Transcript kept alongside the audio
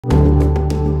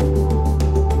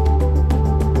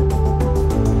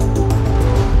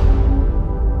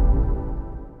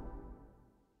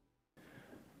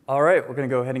All right, we're going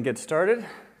to go ahead and get started.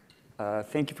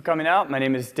 Thank you for coming out. My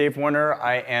name is Dave Werner.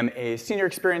 I am a senior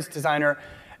experience designer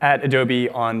at Adobe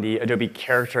on the Adobe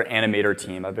Character Animator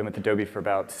team. I've been with Adobe for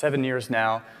about 7 years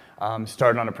now.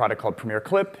 Started on a product called Premiere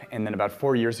Clip, and then about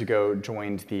 4 years ago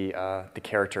joined the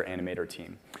Character Animator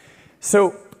team.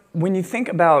 So when you think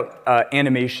about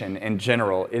animation in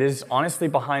general, it is honestly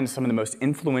behind some of the most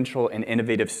influential and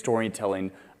innovative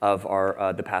storytelling of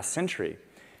the past century.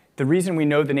 The reason we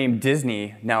know the name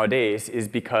Disney nowadays is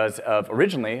because of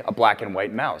originally a black and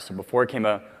white mouse. So before it became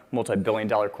a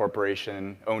multi-billion-dollar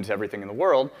corporation, owns everything in the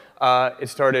world, it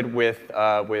started with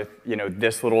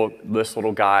this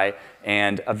little guy,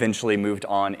 and eventually moved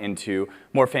on into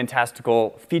more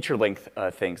fantastical feature-length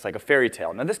things like a fairy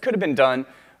tale. Now this could have been done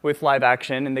with live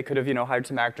action, and they could have hired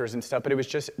some actors and stuff, but it was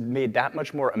just made that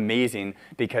much more amazing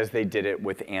because they did it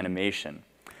with animation.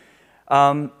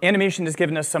 Animation has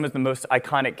given us some of the most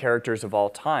iconic characters of all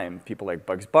time. People like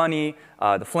Bugs Bunny,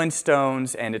 the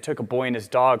Flintstones, and it took a boy and his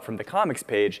dog from the comics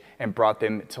page and brought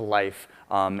them to life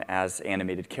as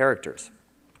animated characters.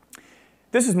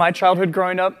 This is my childhood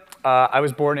growing up. I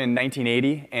was born in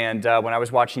 1980, and when I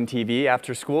was watching TV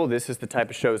after school, this is the type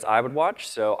of shows I would watch.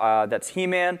 So that's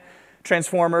He-Man,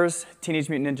 Transformers, Teenage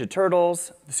Mutant Ninja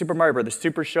Turtles, the Super Mario Bros.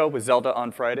 Super Show with Zelda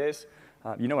on Fridays.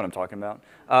 You know what I'm talking about.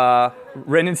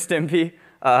 Ren and Stimpy,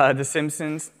 The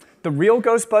Simpsons. The real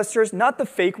Ghostbusters, not the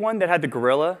fake one that had the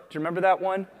gorilla. Do you remember that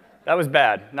one? That was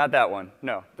bad. Not that one.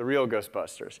 No, the real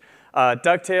Ghostbusters.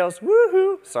 DuckTales,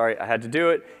 woohoo! Sorry, I had to do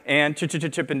it. And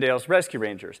Chippendales Rescue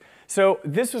Rangers. So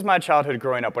this was my childhood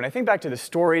growing up. When I think back to the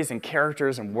stories and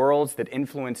characters and worlds that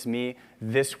influenced me,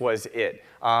 this was it.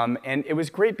 And it was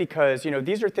great because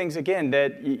these are things, again,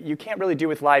 that you can't really do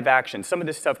with live action. Some of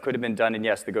this stuff could have been done, and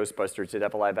yes, the Ghostbusters did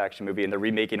have a live action movie, and they're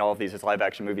remaking all of these as live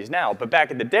action movies now. But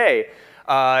back in the day,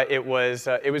 it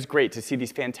was great to see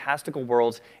these fantastical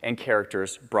worlds and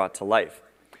characters brought to life.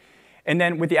 And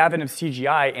then with the advent of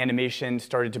CGI, animation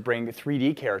started to bring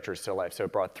 3D characters to life. So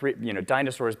it brought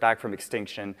dinosaurs back from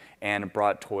extinction and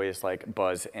brought toys like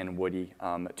Buzz and Woody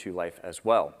to life as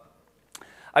well.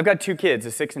 I've got 2 kids, a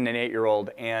 6- and an 8-year-old,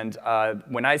 and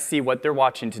when I see what they're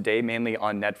watching today, mainly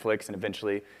on Netflix and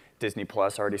eventually Disney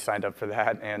Plus, already signed up for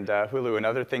that, and Hulu and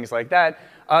other things like that,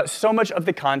 so much of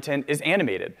the content is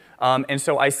animated. And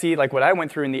so I see like what I went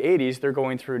through in the 80s, they're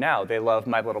going through now. They love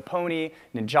My Little Pony,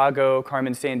 Ninjago,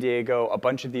 Carmen Sandiego, a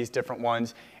bunch of these different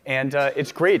ones. And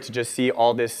it's great to just see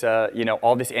all this,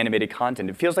 all this animated content.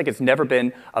 It feels like it's never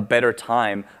been a better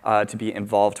time to be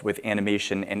involved with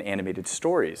animation and animated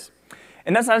stories.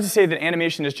 And that's not to say that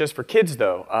animation is just for kids,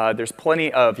 though. There's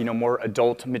plenty of more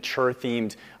adult,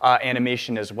 mature-themed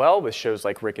animation as well, with shows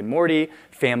like Rick and Morty,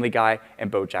 Family Guy,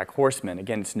 and BoJack Horseman.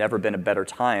 Again, it's never been a better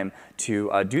time to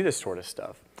do this sort of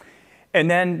stuff. And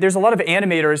then there's a lot of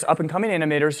animators, up-and-coming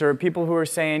animators, or people who are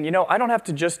saying, I don't have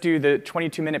to just do the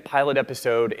 22-minute pilot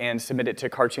episode and submit it to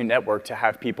Cartoon Network to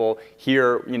have people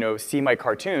hear, see my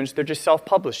cartoons. They're just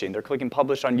self-publishing. They're clicking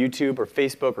publish on YouTube or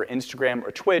Facebook or Instagram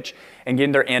or Twitch and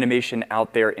getting their animation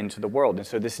out there into the world. And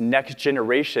so this next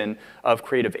generation of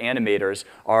creative animators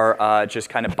are just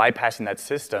kind of bypassing that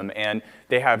system, and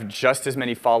they have just as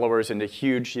many followers and a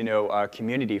huge,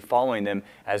 community following them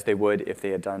as they would if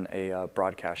they had done a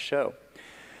broadcast show.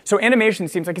 So animation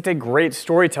seems like it's a great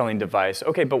storytelling device.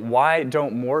 Okay, but why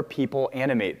don't more people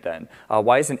animate then?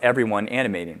 Why isn't everyone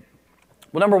animating?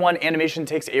 Well, number one, animation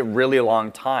takes a really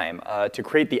long time to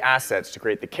create the assets, to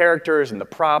create the characters and the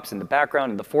props and the background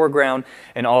and the foreground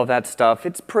and all of that stuff.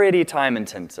 It's pretty time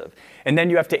intensive. And then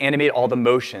you have to animate all the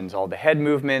motions, all the head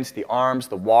movements, the arms,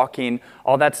 the walking.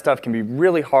 All that stuff can be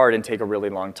really hard and take a really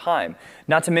long time.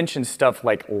 Not to mention stuff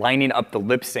like lining up the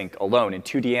lip sync alone. In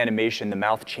 2D animation, the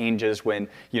mouth changes when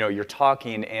you're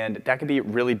talking, and that can be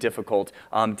really difficult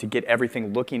to get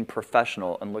everything looking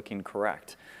professional and looking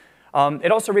correct.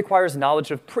 It also requires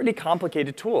knowledge of pretty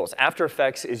complicated tools. After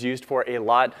Effects is used for a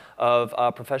lot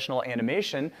of professional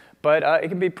animation, but it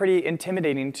can be pretty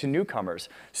intimidating to newcomers.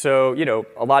 So,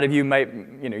 a lot of you might,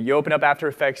 you open up After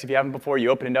Effects, if you haven't before, you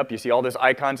open it up, you see all those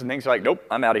icons and things, you're like, nope,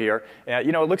 I'm out of here. It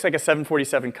looks like a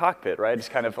 747 cockpit, right? It's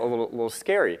kind of a little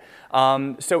scary.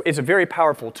 So it's a very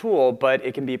powerful tool, but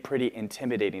it can be pretty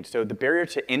intimidating. So the barrier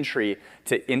to entry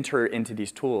to enter into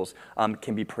these tools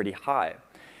can be pretty high.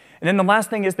 And then the last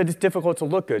thing is that it's difficult to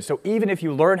look good. So even if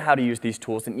you learn how to use these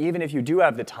tools, and even if you do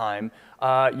have the time,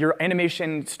 your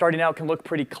animation starting out can look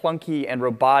pretty clunky and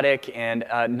robotic and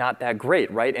not that great,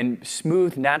 right? And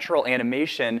smooth, natural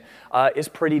animation is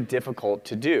pretty difficult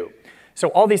to do. So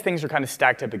all these things are kind of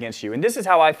stacked up against you. And this is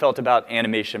how I felt about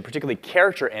animation, particularly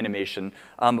character animation,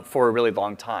 for a really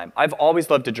long time. I've always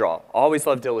loved to draw, always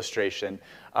loved illustration,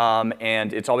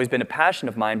 and it's always been a passion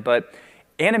of mine. But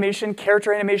animation,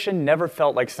 character animation, never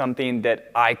felt like something that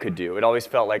I could do. It always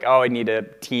felt like, oh, I need a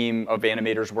team of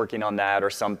animators working on that or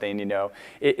something, you know.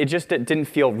 It just didn't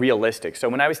feel realistic. So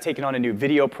when I was taking on a new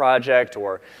video project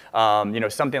or you know,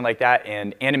 something like that,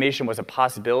 and animation was a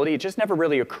possibility, it just never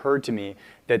really occurred to me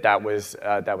that that was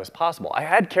possible. I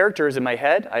had characters in my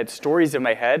head. I had stories in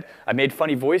my head. I made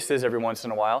funny voices every once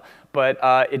in a while, but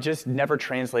it just never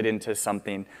translated into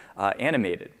something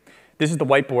animated. This is the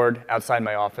whiteboard outside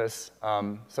my office.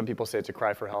 Some people say it's a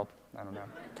cry for help. I don't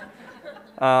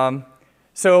know.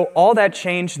 So all that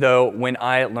changed, though, when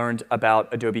I learned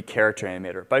about Adobe Character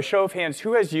Animator. By show of hands,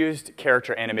 who has used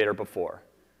Character Animator before?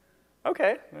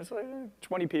 OK, there's like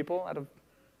 20 people out of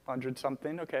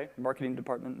 100-something. OK, marketing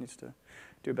department needs to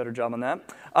do a better job on that.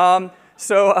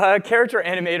 Character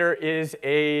Animator is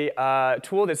a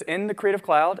tool that's in the Creative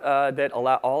Cloud that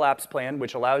all apps plan,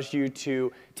 which allows you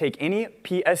to take any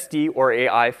PSD or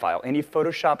AI file, any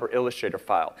Photoshop or Illustrator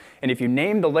file, and if you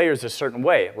name the layers a certain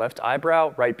way, left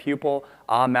eyebrow, right pupil,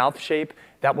 mouth shape,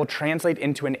 that will translate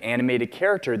into an animated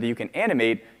character that you can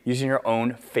animate using your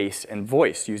own face and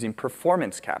voice, using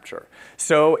performance capture.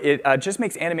 So it just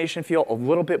makes animation feel a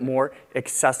little bit more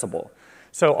accessible.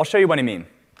 So I'll show you what I mean.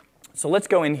 So let's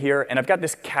go in here, and I've got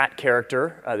this cat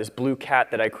character, this blue cat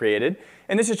that I created,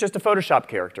 and this is just a Photoshop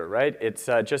character, right? It's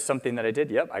just something that I did.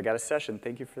 Yep, I got a session.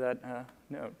 Thank you for that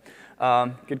note.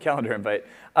 Good calendar invite.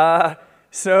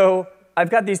 So I've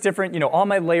got these different, you know, all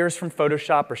my layers from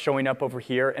Photoshop are showing up over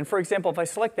here, and for example, if I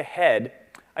select the head,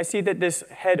 I see that this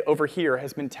head over here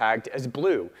has been tagged as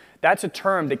blue. That's a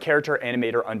term the Character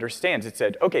Animator understands. It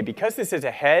said, OK, because this is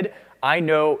a head, I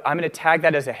know I'm going to tag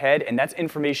that as a head, and that's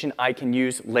information I can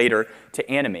use later to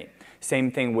animate.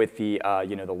 Same thing with the,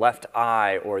 you know, the left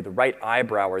eye or the right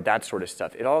eyebrow or that sort of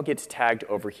stuff. It all gets tagged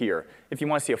over here. If you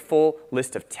want to see a full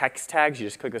list of text tags, you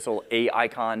just click this little A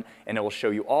icon, and it will show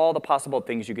you all the possible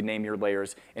things you could name your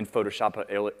layers in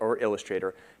Photoshop or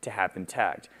Illustrator to have them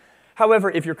tagged.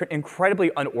 However, if you're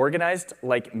incredibly unorganized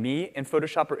like me in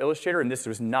Photoshop or Illustrator, and this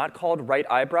was not called right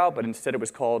eyebrow, but instead it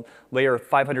was called layer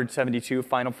 572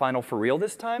 final for real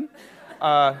this time,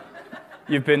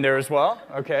 you've been there as well?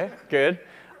 OK, good.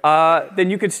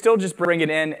 Then you could still just bring it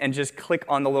in and just click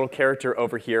on the little character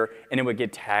over here, and it would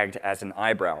get tagged as an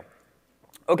eyebrow.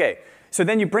 OK, so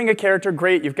then you bring a character,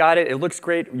 great, you've got it, it looks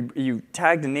great, you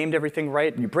tagged and named everything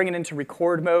right, you bring it into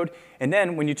record mode, and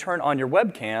then when you turn on your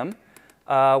webcam,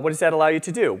 what does that allow you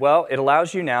to do? Well, it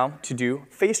allows you now to do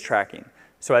face tracking.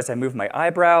 So as I move my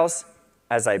eyebrows,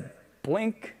 as I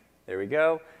blink, there we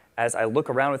go, as I look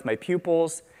around with my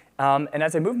pupils, and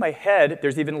as I move my head,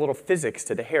 there's even a little physics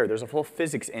to the hair. There's a full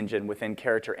physics engine within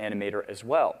Character Animator as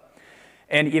well.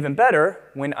 And even better,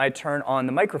 when I turn on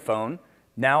the microphone,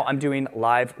 now I'm doing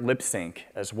live lip sync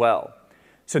as well.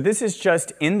 So this is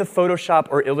just in the Photoshop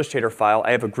or Illustrator file,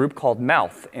 I have a group called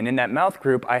mouth. And in that mouth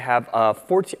group, I have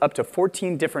up to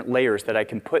 14 different layers that I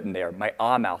can put in there. My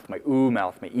ah mouth, my ooh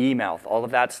mouth, my e mouth, all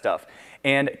of that stuff.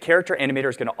 And Character Animator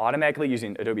is going to automatically,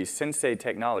 using Adobe Sensei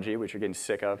technology, which you're getting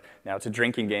sick of. Now it's a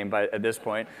drinking game at this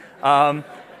point. It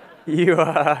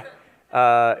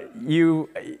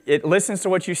listens to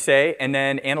what you say and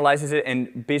then analyzes it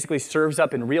and basically serves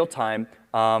up in real time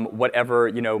whatever,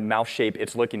 you know, mouth shape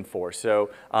it's looking for. So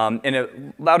in a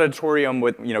loud auditorium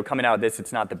with, you know, coming out of this,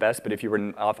 it's not the best, but if you were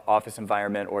in an office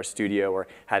environment or a studio or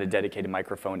had a dedicated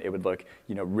microphone, it would look,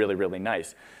 you know, really, really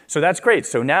nice. So that's great.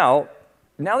 So now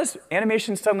this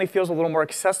animation suddenly feels a little more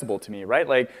accessible to me, right?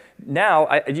 Like now,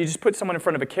 you just put someone in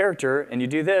front of a character and you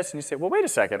do this and you say, well, wait a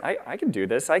second, I can do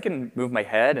this. I can move my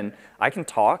head and I can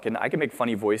talk and I can make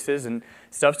funny voices and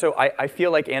stuff. So I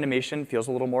feel like animation feels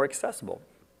a little more accessible.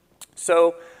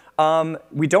 So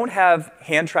we don't have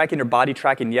hand tracking or body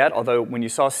tracking yet, although when you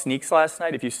saw Sneaks last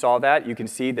night, if you saw that, you can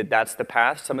see that that's the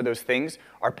path. Some of those things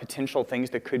are potential things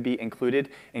that could be included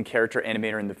in Character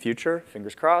Animator in the future,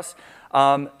 fingers crossed.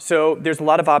 So there's a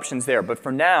lot of options there. But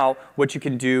for now, what you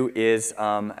can do is,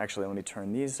 actually, let me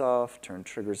turn these off, turn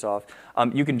triggers off.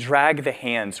 You can drag the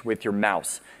hands with your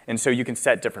mouse. And so you can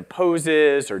set different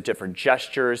poses or different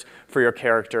gestures for your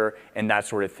character and that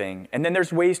sort of thing. And then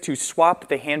there's ways to swap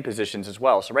the hand positions as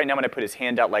well. So right now, when I put his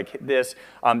hand out like this,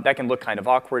 that can look kind of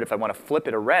awkward. If I want to flip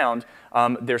it around,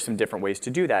 there's some different ways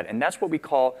to do that. And that's what we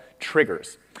call triggers.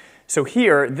 So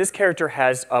here, this character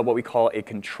has what we call a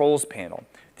controls panel.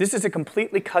 This is a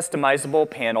completely customizable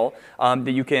panel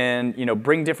that you can, you know,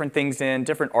 bring different things in,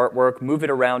 different artwork, move it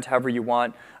around however you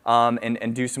want,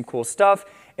 and do some cool stuff.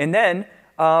 And then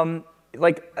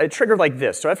like a trigger like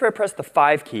this. So after I press the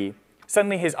 5 key,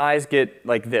 suddenly his eyes get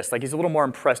like this, like he's a little more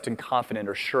impressed and confident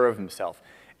or sure of himself.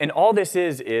 And all this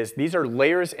is these are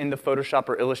layers in the Photoshop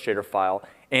or Illustrator file,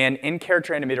 and in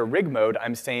Character Animator rig mode,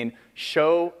 I'm saying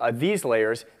show these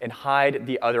layers and hide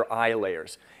the other eye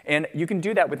layers. And you can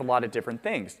do that with a lot of different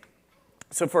things.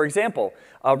 So for example,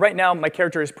 right now my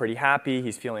character is pretty happy,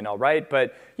 he's feeling all right,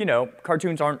 but you know,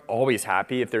 cartoons aren't always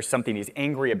happy. If there's something he's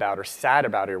angry about or sad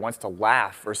about or wants to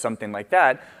laugh or something like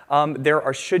that,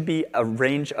 should be a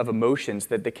range of emotions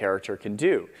that the character can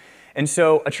do. And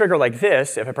so a trigger like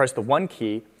this, if I press the 1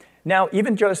 key, now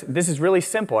even just, this is really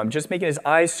simple. I'm just making his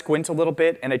eyes squint a little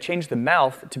bit, and I change the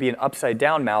mouth to be an upside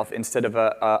down mouth instead of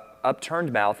a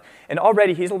upturned mouth. And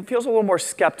already he feels a little more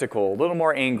skeptical, a little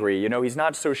more angry. You know, he's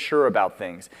not so sure about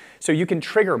things. So you can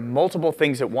trigger multiple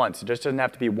things at once. It just doesn't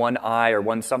have to be one eye or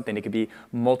one something. It could be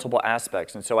multiple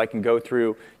aspects. And so I can go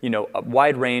through, you know, a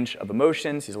wide range of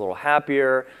emotions. He's a little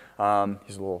happier.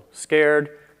 He's a little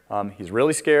scared. He's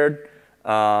really scared.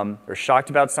 Or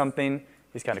shocked about something.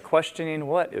 He's kind of questioning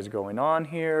what is going on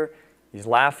here. He's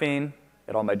laughing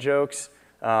at all my jokes.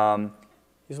 He's a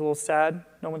little sad.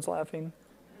 No one's laughing.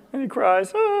 And he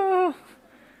cries. Ah.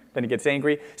 Then he gets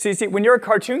angry. So you see, when you're a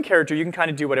cartoon character, you can kind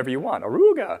of do whatever you want.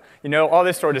 Aruga, you know, all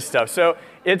this sort of stuff. So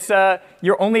it's,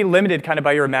 you're only limited kind of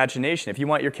by your imagination. If you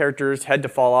want your character's head to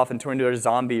fall off and turn into a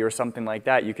zombie or something like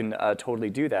that, you can totally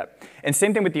do that. And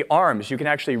same thing with the arms. You can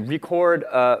actually record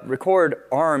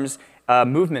arms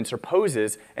movements or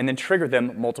poses and then trigger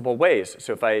them multiple ways.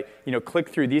 So if I click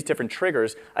through these different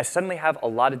triggers, I suddenly have a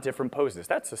lot of different poses.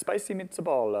 That's a spicy mitza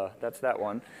ball, that's that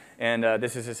one. And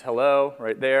this is his hello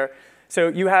right there. So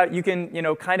you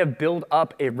can kind of build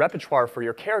up a repertoire for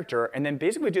your character and then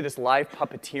basically do this live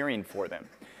puppeteering for them.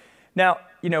 Now,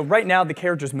 right now the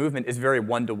character's movement is very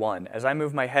one-to-one. As I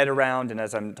move my head around and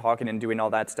as I'm talking and doing all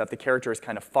that stuff, the character is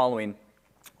kind of following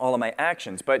all of my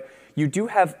actions. But you do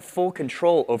have full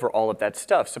control over all of that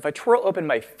stuff. So if I twirl open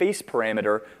my face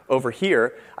parameter over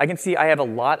here, I can see I have a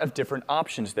lot of different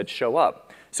options that show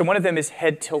up. So one of them is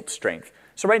head tilt strength.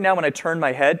 So right now when I turn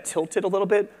my head, tilt it a little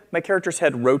bit, my character's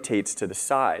head rotates to the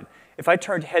side. If I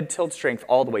turned head tilt strength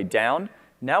all the way down,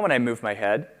 now when I move my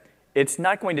head, it's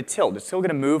not going to tilt. It's still going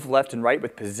to move left and right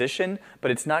with position,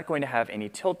 but it's not going to have any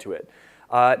tilt to it.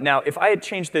 Now, if I had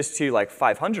changed this to like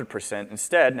 500%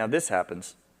 instead, now this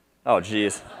happens. Oh,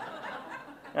 geez.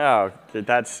 Oh,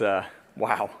 that's,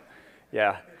 wow.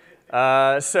 Yeah.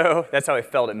 So that's how I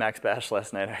felt at Max Bash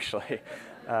last night, actually,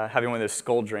 having one of those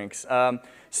skull drinks.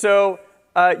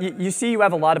 You see you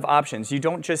have a lot of options. You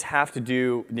don't just have to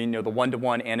do the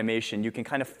one-to-one animation. You can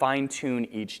kind of fine-tune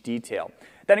each detail.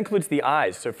 That includes the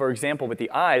eyes. So for example, with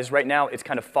the eyes, right now it's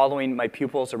kind of following my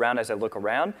pupils around as I look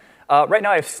around. Right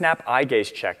now I have snap eye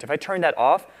gaze checked. If I turn that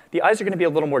off, the eyes are going to be a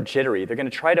little more jittery. They're going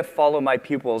to try to follow my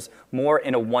pupils more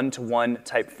in a one-to-one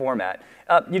type format.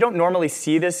 You don't normally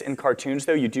see this in cartoons,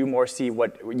 though. You do more see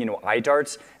eye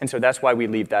darts, and so that's why we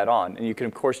leave that on. And you can,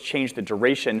 of course, change the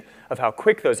duration of how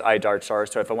quick those eye darts are.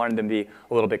 So if I wanted them to be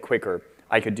a little bit quicker,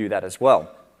 I could do that as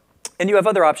well. And you have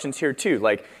other options here, too.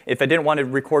 Like, if I didn't want to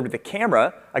record with the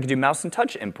camera, I could do mouse and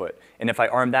touch input. And if I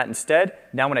arm that instead,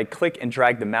 now when I click and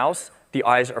drag the mouse, the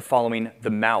eyes are following the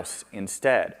mouse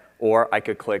instead. Or I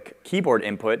could click keyboard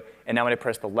input, and now when I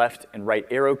press the left and right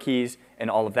arrow keys and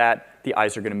all of that, the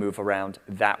eyes are going to move around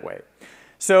that way.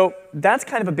 So that's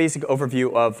kind of a basic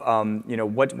overview of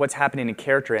what's happening in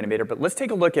Character Animator. But let's take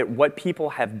a look at what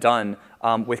people have done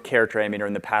with Character Animator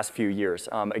in the past few years.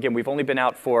 Again, we've only been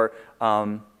out for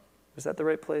is that the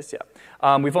right place?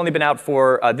 Yeah. We've only been out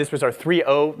for, this was our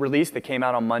 3.0 release that came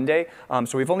out on Monday.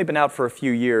 So we've only been out for a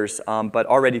few years, but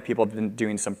already people have been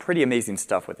doing some pretty amazing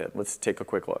stuff with it. Let's take a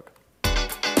quick look.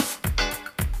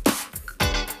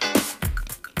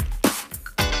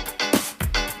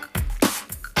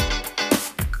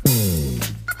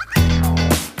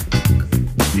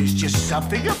 There's just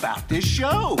something about this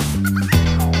show.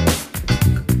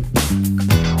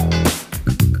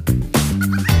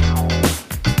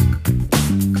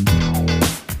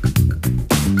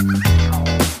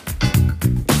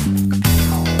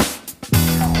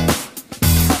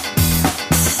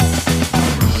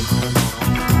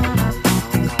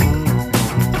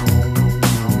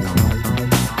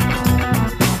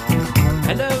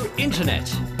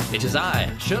 It is I,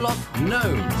 Sherlock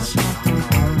Gnomes.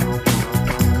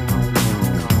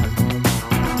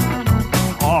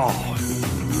 Oh,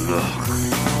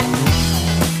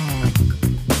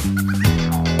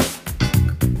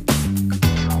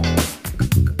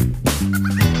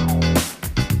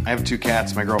 I have 2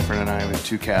 cats. My girlfriend and I have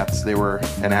 2 cats. They were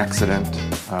an accident.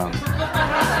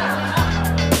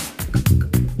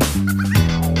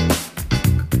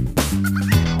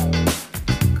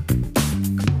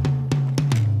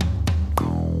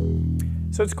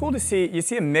 So it's cool to see, you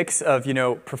see a mix of,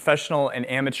 professional and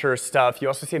amateur stuff. You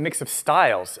also see a mix of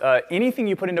styles. Anything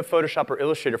you put into Photoshop or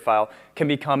Illustrator file can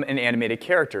become an animated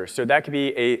character. So that could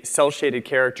be a cel-shaded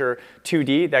character,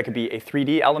 2D. That could be a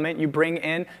 3D element you bring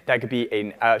in. That could be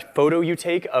a photo you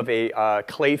take of a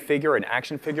clay figure, an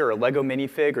action figure, or a Lego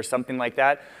minifig, or something like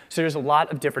that. So there's a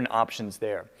lot of different options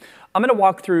there. I'm going to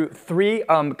walk through 3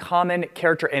 common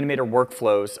Character Animator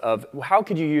workflows of how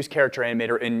could you use Character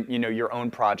Animator in your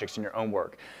own projects and your own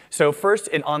work. So first,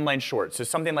 an online short. So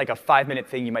something like a 5-minute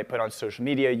thing you might put on social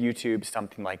media, YouTube,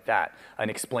 something like that. An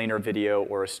explainer video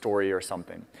or a story or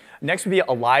something. Next would be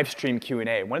a live stream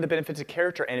Q&A. One of the benefits of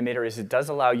Character Animator is it does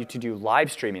allow you to do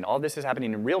live streaming. All this is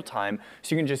happening in real time,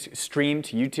 so you can just stream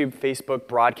to YouTube, Facebook,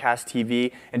 broadcast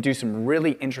TV, and do some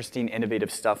really interesting,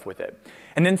 innovative stuff with it.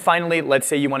 And then finally, let's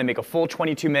say you want to make a full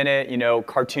 22-minute,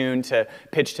 cartoon to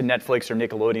pitch to Netflix or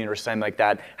Nickelodeon or something like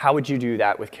that. How would you do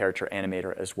that with Character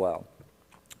Animator as well?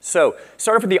 So,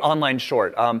 start off with the online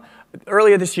short.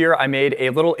 Earlier this year, I made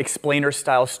a little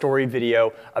explainer-style story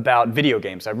video about video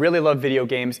games. I really love video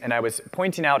games, and I was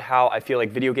pointing out how I feel like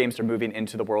video games are moving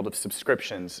into the world of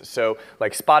subscriptions. So,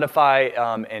 like Spotify,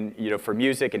 and for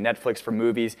music, and Netflix for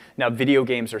movies. Now, video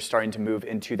games are starting to move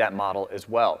into that model as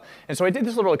well. And so, I did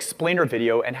this little explainer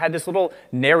video and had this little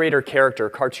narrator character,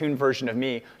 cartoon version of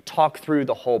me, talk through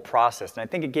the whole process. And I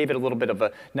think it gave it a little bit of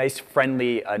a nice,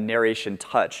 friendly narration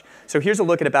touch. So, here's a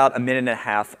look at about 1.5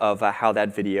 minutes of how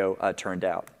that video turned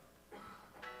out.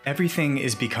 Everything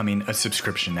is becoming a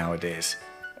subscription nowadays.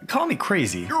 Call me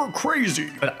crazy. You're crazy.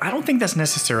 But I don't think that's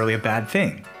necessarily a bad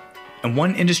thing. And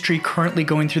one industry currently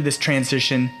going through this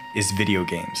transition is video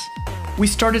games. We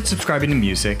started subscribing to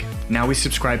music, now we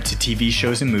subscribe to TV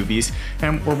shows and movies,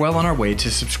 and we're well on our way to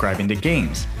subscribing to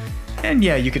games. And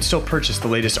yeah, you could still purchase the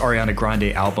latest Ariana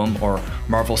Grande album or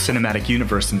Marvel Cinematic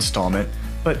Universe installment,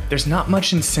 but there's not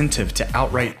much incentive to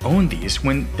outright own these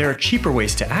when there are cheaper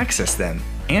ways to access them,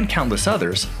 and countless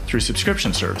others, through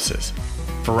subscription services.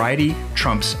 Variety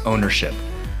trumps ownership.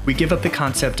 We give up the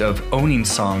concept of owning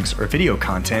songs or video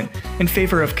content in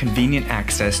favor of convenient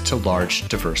access to large,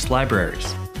 diverse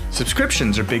libraries.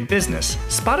 Subscriptions are big business.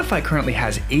 Spotify currently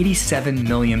has 87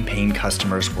 million paying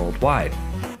customers worldwide.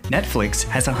 Netflix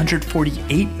has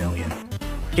 148 million.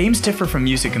 Games differ from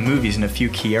music and movies in a few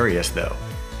key areas, though.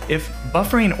 If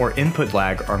buffering or input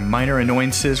lag are minor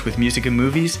annoyances with music and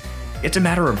movies, it's a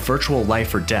matter of virtual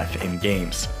life or death in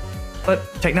games.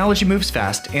 But technology moves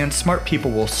fast, and smart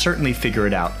people will certainly figure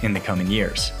it out in the coming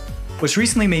years. What's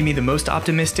recently made me the most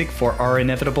optimistic for our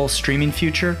inevitable streaming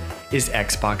future is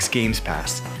Xbox Games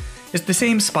Pass. It's the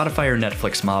same Spotify or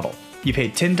Netflix model. You pay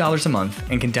 $10 a month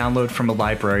and can download from a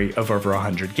library of over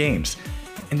 100 games.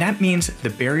 And that means the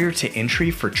barrier to entry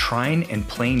for trying and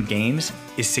playing games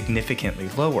is significantly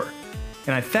lower.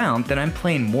 And I've found that I'm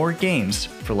playing more games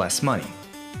for less money.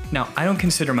 Now, I don't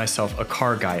consider myself a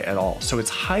car guy at all, so it's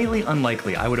highly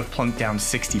unlikely I would have plunked down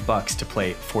 $60 to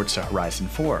play Forza Horizon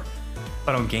 4.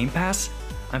 But on Game Pass,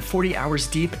 I'm 40 hours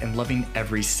deep and loving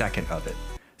every second of it.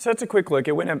 So that's a quick look.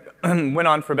 It went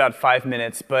on for about 5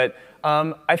 minutes, but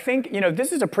I think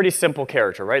this is a pretty simple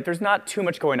character, right? There's not too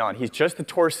much going on. He's just the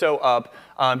torso up.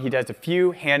 He does a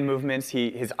few hand movements.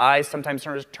 His eyes sometimes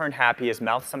turn happy. His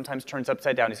mouth sometimes turns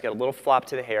upside down. He's got a little flop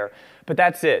to the hair, but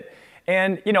that's it.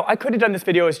 And I could have done this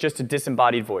video as just a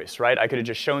disembodied voice, right? I could have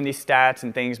just shown these stats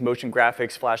and things, motion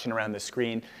graphics flashing around the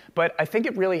screen. But I think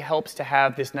it really helps to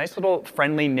have this nice little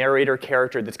friendly narrator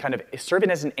character that's kind of serving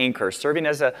as an anchor, serving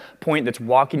as a point that's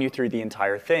walking you through the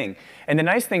entire thing. And the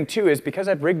nice thing, too, is because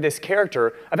I've rigged this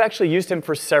character, I've actually used him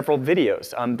for several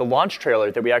videos. The launch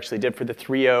trailer that we actually did for the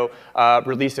 3.0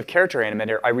 release of Character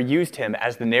Animator, I reused him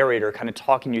as the narrator, kind of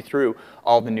talking you through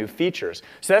all the new features.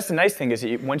 So that's the nice thing, is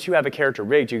that once you have a character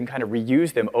rigged, you can kind of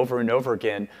reuse them over and over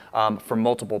again for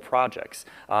multiple projects.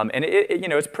 And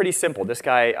it's pretty simple. This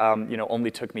guy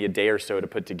only took me a day or so to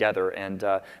put together and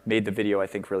made the video, I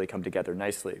think, really come together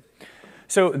nicely.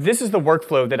 So this is the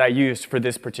workflow that I used for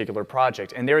this particular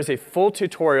project. And there is a full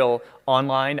tutorial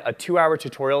online, a 2-hour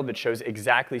tutorial that shows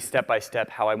exactly step-by-step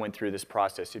how I went through this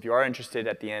process. If you are interested,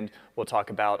 at the end, we'll talk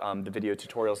about the video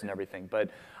tutorials and everything. But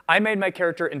I made my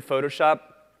character in Photoshop.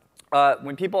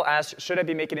 When people ask, should I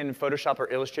be making it in Photoshop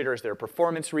or Illustrator, is there a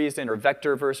performance reason, or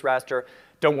vector versus raster?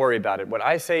 Don't worry about it. What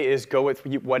I say is go with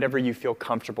whatever you feel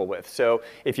comfortable with. So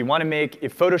if you want to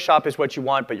if Photoshop is what you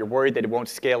want, but you're worried that it won't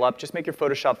scale up, just make your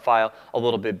Photoshop file a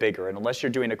little bit bigger. And unless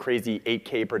you're doing a crazy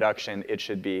 8K production, it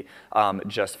should be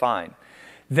just fine.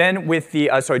 Then with the,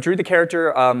 so I drew the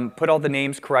character, put all the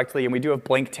names correctly, and we do have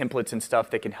blank templates and stuff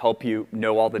that can help you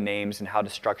know all the names and how to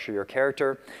structure your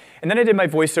character. And then I did my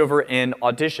voiceover in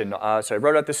Audition. So I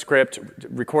wrote out the script,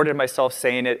 recorded myself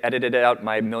saying it, edited out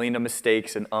my million of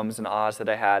mistakes and ums and ahs that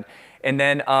I had, and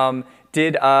then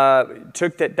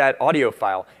took that audio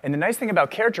file. And the nice thing about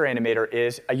Character Animator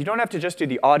is you don't have to just do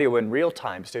the audio in real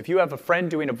time. So if you have a friend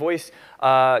doing a voice,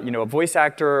 a voice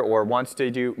actor, or wants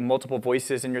to do multiple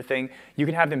voices in your thing, you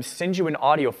can have them send you an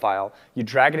audio file. You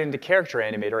drag it into Character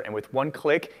Animator, and with one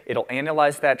click, it'll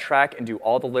analyze that track and do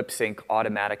all the lip sync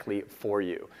automatically for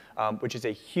you, which is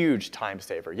a huge time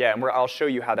saver. Yeah, and I'll show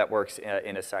you how that works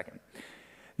in a second.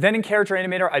 Then in Character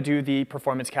Animator, I do the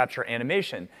performance capture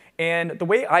animation. And the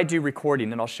way I do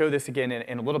recording, and I'll show this again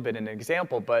in a little bit in an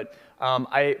example, but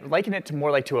I liken it to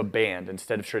more like to a band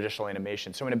instead of traditional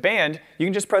animation. So in a band, you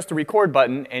can just press the record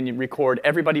button and you record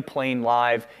everybody playing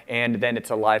live, and then it's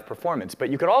a live performance.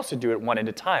 But you could also do it one at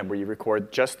a time, where you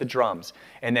record just the drums,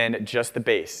 and then just the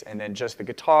bass, and then just the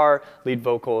guitar, lead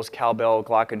vocals, cowbell,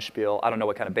 glockenspiel. I don't know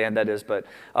what kind of band that is, but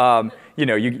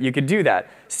you could do that.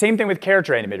 Same thing with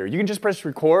Character Animator. You can just press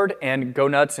record and go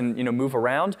nuts and move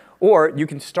around, or you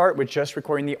can start with just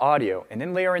recording the audio, and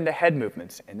then layer in the head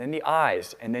movements, and then the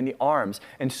eyes, and then the arms,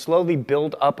 and slowly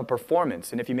build up a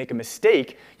performance. And if you make a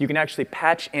mistake, you can actually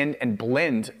patch in and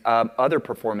blend other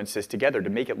performances together to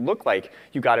make it look like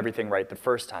you got everything right the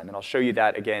first time. And I'll show you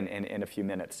that again in a few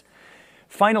minutes.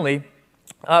 Finally,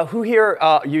 who here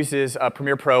uses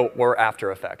Premiere Pro or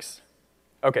After Effects?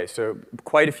 Okay, so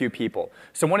quite a few people.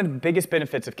 So one of the biggest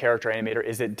benefits of Character Animator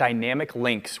is it dynamic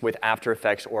links with After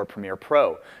Effects or Premiere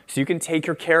Pro. So you can take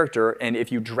your character, and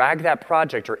if you drag that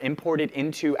project or import it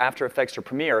into After Effects or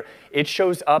Premiere, it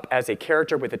shows up as a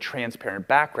character with a transparent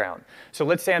background. So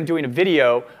let's say I'm doing a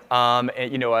video,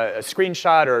 a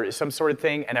screenshot or some sort of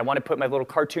thing, and I want to put my little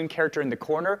cartoon character in the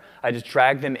corner. I just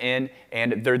drag them in,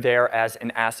 and they're there as an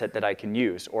asset that I can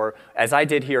use. Or as I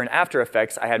did here in After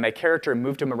Effects, I had my character,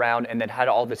 moved him around, and then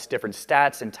had all this different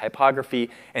stats and typography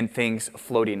and things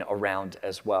floating around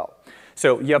as well.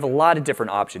 So you have a lot of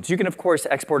different options. You can, of course,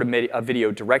 export a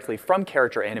video directly from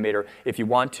Character Animator if you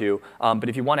want to, but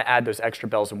if you want to add those extra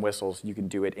bells and whistles, you can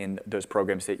do it in those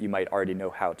programs that you might already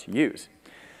know how to use.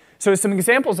 So some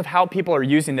examples of how people are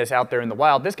using this out there in the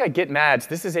wild. This guy, Get Mads,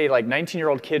 this is a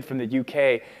 19-year-old kid from the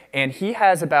UK, and he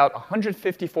has about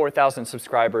 154,000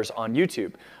 subscribers on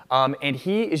YouTube. And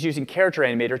he is using Character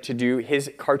Animator to do his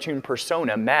cartoon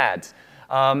persona, Mads.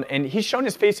 And he's shown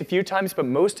his face a few times, but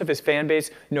most of his fan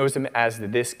base knows him as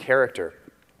this character.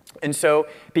 And so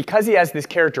because he has this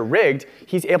character rigged,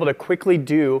 he's able to quickly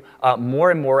do more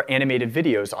and more animated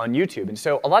videos on YouTube. And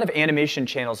so a lot of animation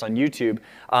channels on YouTube,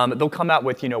 they'll come out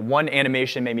with one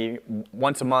animation maybe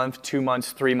once a month, 2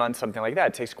 months, 3 months, something like that.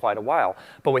 It takes quite a while.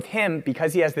 But with him,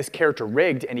 because he has this character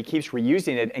rigged and he keeps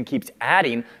reusing it and keeps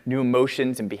adding new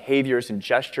emotions and behaviors and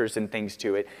gestures and things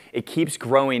to it, it keeps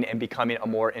growing and becoming a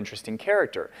more interesting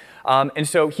character. And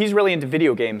so he's really into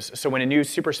video games. So when a new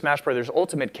Super Smash Bros.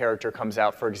 Ultimate character comes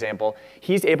out, for example,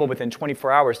 he's able within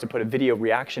 24 hours to put a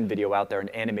reaction video out there in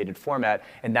animated format,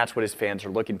 and that's what his fans are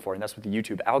looking for, and that's what the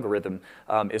YouTube algorithm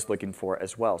is looking for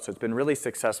as well. So it's been really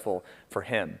successful for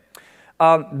him.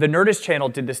 The Nerdist channel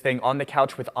did this thing, On the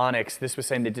Couch with Onyx. This was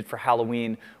something they did for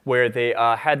Halloween, where they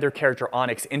had their character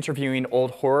Onyx interviewing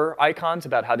old horror icons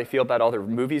about how they feel about all their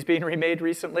movies being remade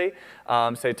recently.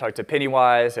 So they talked to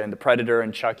Pennywise and the Predator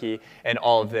and Chucky and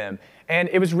all of them. And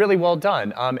it was really well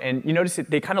done. And you notice that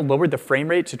they kind of lowered the frame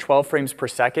rate to 12 frames per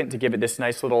second to give it this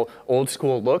nice little old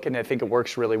school look, and I think it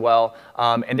works really well.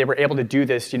 And they were able to do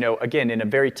this, again, in a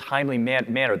very timely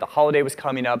manner. The holiday was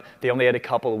coming up, they only had a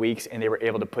couple of weeks, and they were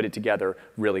able to put it together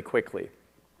really quickly.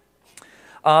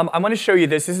 I want to show you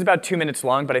this. This is about 2 minutes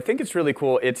long, but I think it's really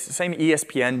cool. It's the same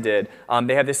ESPN did.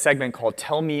 They have this segment called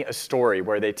Tell Me a Story,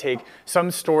 where they take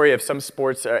some story of some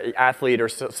sports athlete or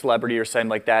celebrity or something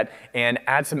like that and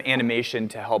add some animation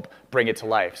to help bring it to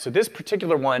life. So this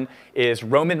particular one is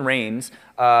Roman Reigns,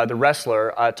 the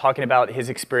wrestler, talking about his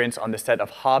experience on the set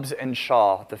of Hobbs and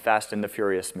Shaw, the Fast and the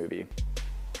Furious movie.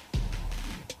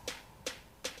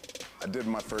 I did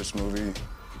my first movie,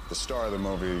 the star of the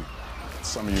movie.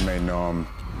 Some of you may know him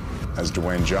as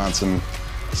Dwayne Johnson.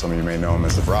 Some of you may know him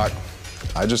as The Rock.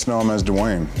 I just know him as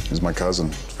Dwayne. He's my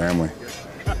cousin, family.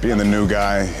 Being the new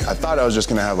guy, I thought I was just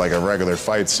gonna have like a regular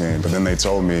fight scene, but then they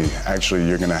told me, actually,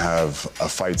 you're gonna have a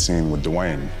fight scene with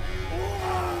Dwayne.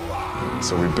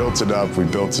 So we built it up,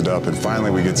 and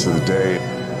finally we get to the day.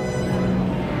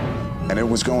 And it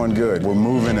was going good. We're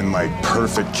moving in like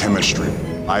perfect chemistry.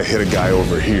 I hit a guy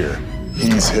over here.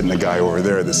 He's hitting a guy over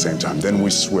there at the same time. Then we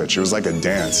switch. It was like a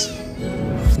dance.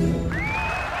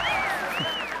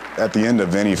 At the end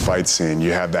of any fight scene,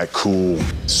 you have that cool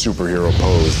superhero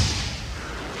pose.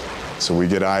 So we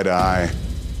get eye to eye,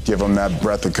 Give him that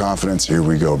breath of confidence. Here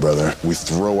we go, brother. We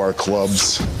throw our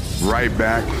clubs right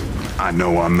back. I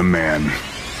know I'm the man.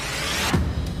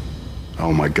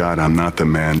 Oh my God, I'm not the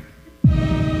man.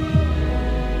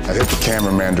 I hit the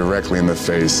cameraman directly in the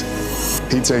face.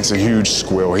 He takes a huge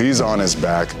squill. He's on his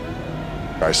back.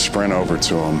 I sprint over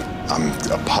to him. I'm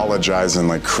apologizing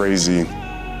like crazy.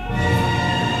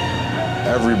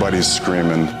 Everybody's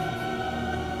screaming.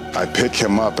 I pick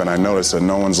him up and I notice that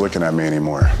no one's looking at me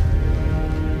anymore.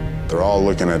 They're all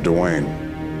looking at Dwayne.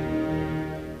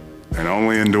 And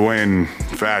only in Dwayne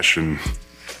fashion.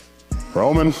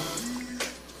 Roman,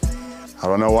 I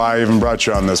don't know why I even brought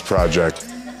you on this project.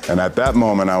 And at that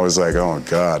moment, I was like, oh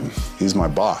God, he's my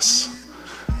boss.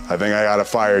 I think I gotta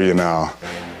fire you now.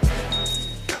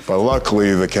 But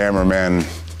luckily, the cameraman,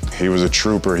 he was a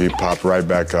trooper. He popped right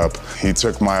back up. He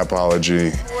took my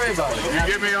apology. Don't worry about it. You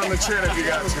get me on the chin if you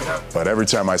got to. But every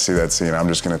time I see that scene, I'm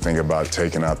just gonna think about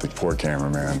taking out the poor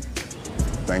cameraman.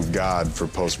 Thank God for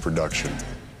post-production.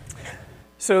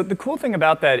 So the cool thing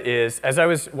about that is, as I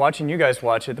was watching you guys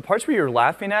watch it, the parts where you were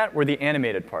laughing at were the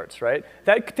animated parts, right?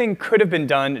 That thing could have been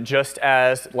done just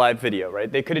as live video,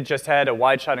 right? They could have just had a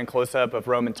wide shot and close-up of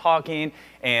Roman talking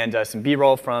and some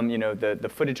B-roll from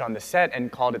the footage on the set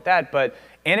and called it that, but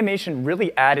animation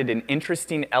really added an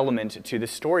interesting element to the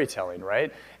storytelling,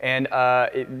 right? And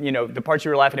the parts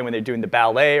you were laughing at when they're doing the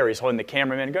ballet or he's holding the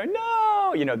cameraman and going,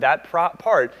 no, that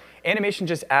part, animation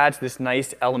just adds this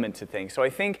nice element to things. So I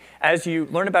think as you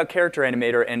learn about Character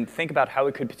Animator and think about how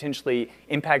it could potentially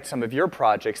impact some of your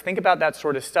projects, think about that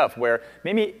sort of stuff where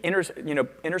maybe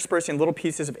interspersing little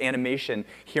pieces of animation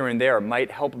here and there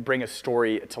might help bring a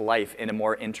story to life in a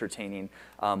more entertaining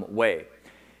way.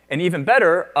 And even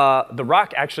better, The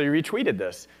Rock actually retweeted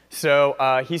this.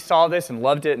 So he saw this and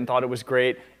loved it and thought it was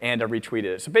great and retweeted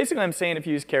it. So basically I'm saying if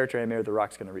you use Character Animator, The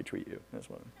Rock's going to retweet you. That's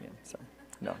what sorry.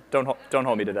 No, don't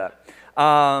hold me to that.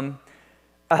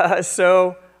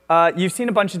 You've seen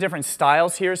a bunch of different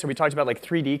styles here. So we talked about like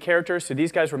 3D characters. So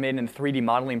these guys were made in the 3D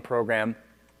modeling program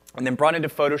and then brought into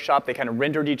Photoshop. They kind of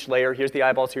rendered each layer. Here's the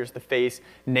eyeballs, here's the face,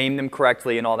 named them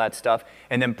correctly and all that stuff,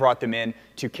 and then brought them in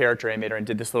to Character Animator and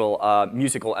did this little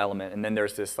musical element. And then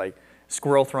there's this like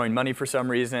squirrel throwing money for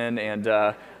some reason and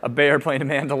a bear playing a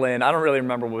mandolin. I don't really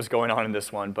remember what was going on in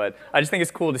this one, but I just think it's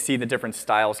cool to see the different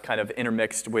styles kind of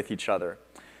intermixed with each other.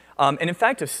 And in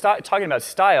fact, talking about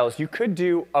styles, you could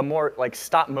do a more like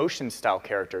stop motion style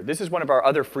character. This is one of our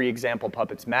other free example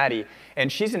puppets, Maddie,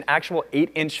 and she's an actual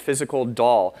 8-inch physical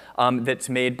doll that's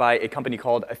made by a company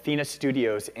called Athena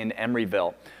Studios in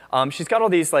Emeryville. She's got all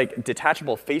these like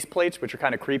detachable face plates, which are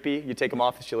kind of creepy. You take them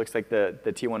off, and she looks like the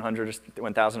T100 or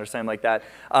 1000 or something like that.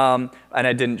 And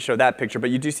I didn't show that picture, but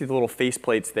you do see the little face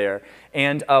plates there.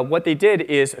 And what they did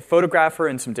is photograph her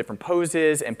in some different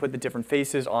poses and put the different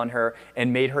faces on her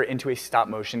and made her into a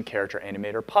stop-motion Character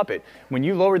Animator puppet. When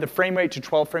you lower the frame rate to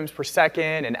 12 frames per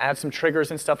second and add some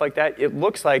triggers and stuff like that, it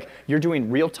looks like you're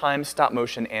doing real-time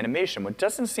stop-motion animation, which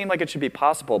doesn't seem like it should be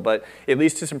possible, but it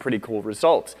leads to some pretty cool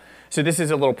results. So this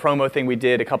is a little promo thing we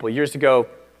did a couple of years ago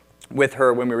with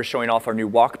her when we were showing off our new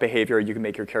walk behavior. You can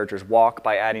make your characters walk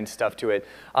by adding stuff to it.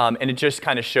 And it just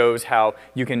kind of shows how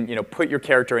you can put your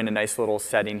character in a nice little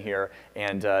setting here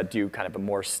and do kind of a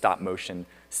more stop motion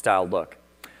style look.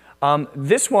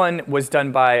 This one was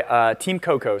done by Team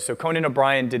Coco. So Conan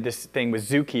O'Brien did this thing with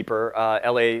Zookeeper,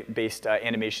 LA-based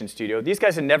animation studio. These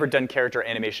guys had never done character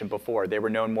animation before. They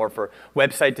were known more for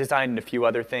website design and a few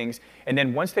other things. And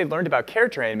then once they learned about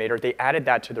Character Animator, they added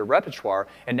that to their repertoire.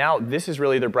 And now this is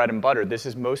really their bread and butter. This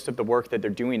is most of the work that they're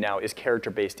doing now is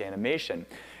character-based animation.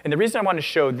 And the reason I want to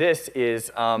show this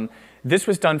is this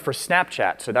was done for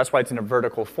Snapchat, so that's why it's in a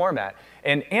vertical format.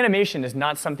 And animation is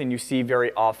not something you see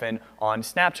very often on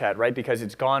Snapchat, right? Because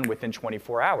it's gone within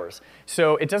 24 hours.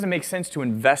 So it doesn't make sense to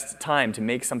invest time to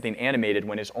make something animated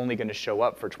when it's only going to show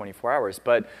up for 24 hours.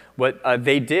 But what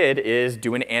they did is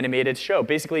do an animated show.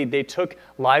 Basically, they took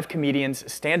live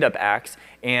comedians' stand-up acts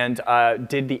and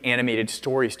did the animated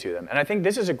stories to them. And I think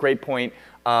this is a great point.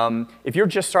 If you're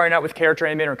just starting out with Character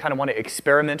Animator and kind of want to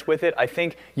experiment with it, I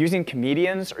think using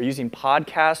comedians or using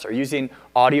podcasts or using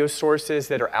audio sources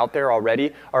that are out there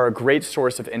already are a great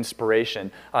source of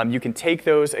inspiration. You can take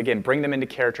those, again, bring them into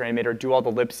Character Animator, do all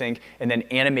the lip sync, and then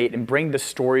animate and bring the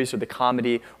stories or the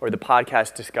comedy or the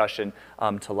podcast discussion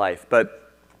to life.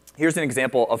 But here's an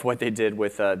example of what they did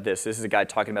with this. This is a guy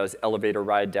talking about his elevator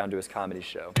ride down to his comedy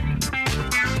show.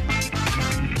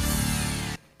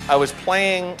 I was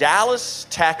playing Dallas,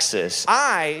 Texas.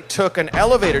 I took an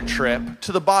elevator trip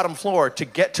to the bottom floor to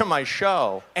get to my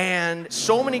show, and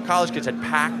so many college kids had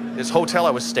packed this hotel I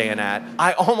was staying at,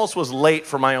 I almost was late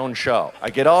for my own show.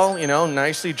 I get all,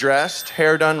 nicely dressed,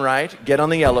 hair done right, get on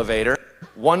the elevator,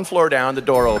 1 floor down, the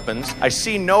door opens, I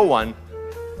see no one,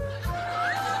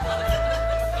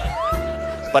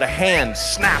 but a hand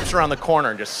snaps around the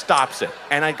corner and just stops it.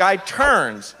 And a guy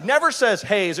turns, never says,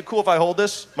 hey, is it cool if I hold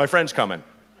this? My friend's coming.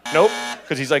 Nope,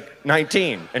 because he's like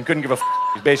 19 and couldn't give a f.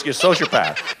 He's basically a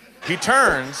sociopath. He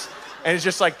turns and is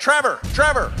just like, Trevor,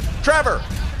 Trevor, Trevor,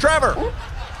 Trevor,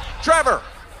 Trevor,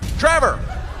 Trevor,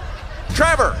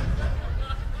 Trevor,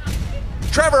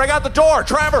 Trevor, I got the door,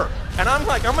 Trevor. And I'm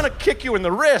like, I'm gonna kick you in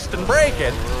the wrist and break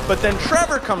it. But then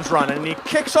Trevor comes running and he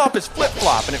kicks off his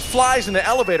flip-flop and it flies in the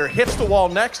elevator, hits the wall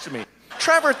next to me.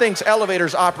 Trevor thinks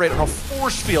elevators operate on a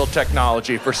force field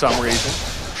technology for some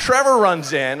reason. Trevor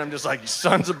runs in, I'm just like, you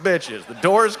sons of bitches. The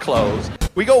door is closed.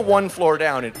 We go 1 floor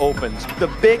down, it opens.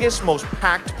 The biggest, most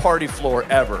packed party floor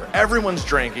ever. Everyone's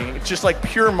drinking, it's just like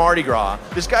pure Mardi Gras.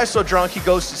 This guy's so drunk, he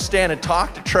goes to stand and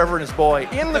talk to Trevor and his boy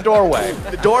in the doorway.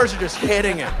 The doors are just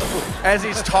hitting him as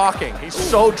he's talking. He's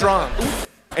so drunk.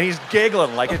 And he's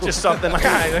giggling like it's just something like,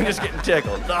 I'm just getting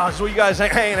tickled. Oh, so you guys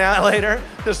hanging out later?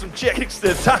 There's some chicks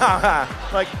that,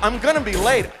 like, I'm gonna be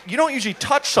late. You don't usually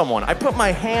touch someone. I put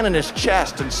my hand in his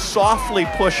chest and softly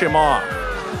push him off.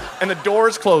 And the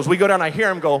doors close. We go down, I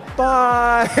hear him go,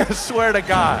 bye. Swear to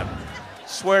God.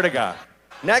 Swear to God.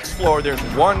 Next floor, there's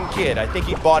 1 kid. I think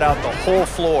he bought out the whole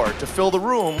floor to fill the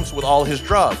rooms with all his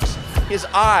drugs. His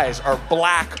eyes are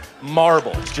black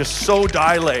marbles, just so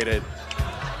dilated.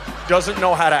 Doesn't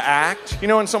know how to act. You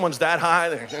know when someone's that high,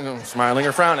 they're smiling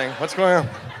or frowning. What's going on?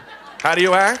 How do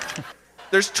you act?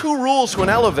 There's 2 rules to an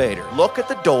elevator. Look at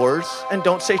the doors and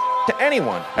don't say to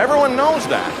anyone. Everyone knows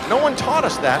that. No one taught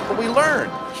us that, but we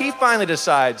learned. He finally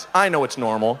decides, I know it's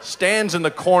normal, stands in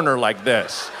the corner like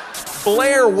this.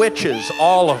 Blair Witches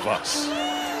all of us.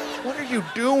 What are you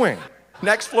doing?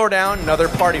 Next floor down, another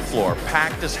party floor,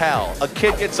 packed as hell. A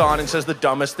kid gets on and says the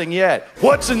dumbest thing yet.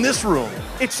 What's in this room?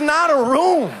 It's not a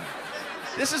room.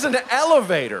 This is an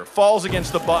elevator. Falls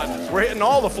against the buttons. We're hitting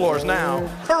all the floors now.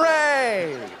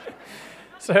 Hooray!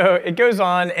 So it goes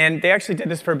on, and they actually did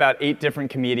this for about 8 different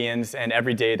comedians, and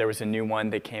every day there was a new one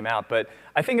that came out. But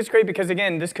I think it's great because,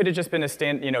 again, this could have just been a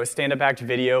stand-up act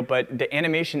video, but the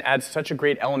animation adds such a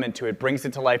great element to it, brings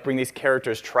it to life, bring these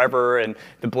characters, Trevor and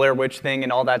the Blair Witch thing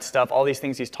and all that stuff, all these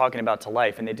things he's talking about to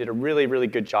life, and they did a really, really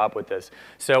good job with this.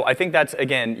 So I think that's,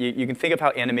 again, you can think of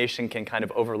how animation can kind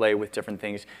of overlay with different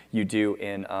things you do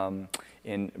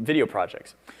in video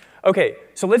projects. Okay,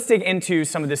 so let's dig into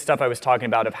some of this stuff I was talking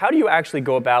about of how do you actually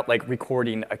go about like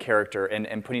recording a character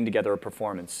and putting together a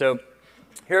performance. So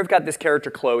here I've got this character,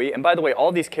 Chloe, and by the way,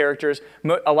 all these characters,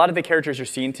 a lot of the characters you're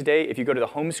seeing today, if you go to the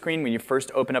home screen when you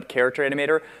first open up Character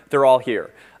Animator, they're all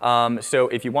here. So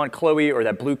if you want Chloe or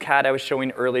that blue cat I was showing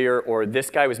earlier, or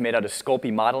this guy was made out of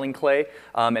Sculpey modeling clay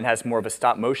and has more of a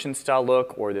stop motion style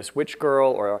look, or this witch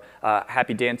girl, or a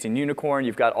happy dancing unicorn,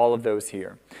 you've got all of those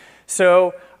here.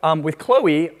 So with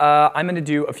Chloe, I'm going to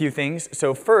do a few things.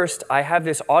 So first, I have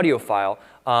this audio file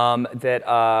that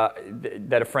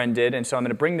a friend did, and so I'm going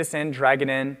to bring this in, drag it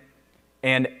in,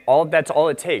 and that's all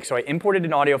it takes. So I imported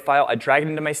an audio file, I drag it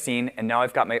into my scene, and now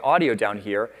I've got my audio down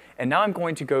here, and now I'm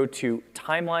going to go to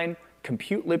Timeline,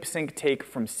 Compute Lip Sync Take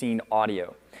from Scene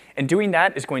Audio. And doing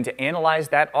that is going to analyze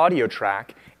that audio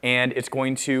track, and it's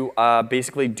going to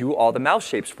basically do all the mouth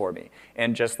shapes for me.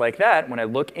 And just like that, when I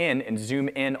look in and zoom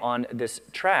in on this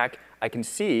track, I can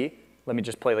see, let me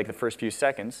just play like the first few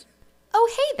seconds. Oh,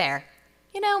 hey there.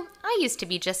 You know, I used to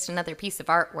be just another piece of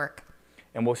artwork.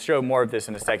 And we'll show more of this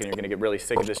in a second. You're going to get really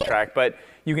sick of this track. But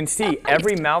you can see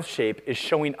every mouth shape is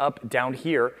showing up down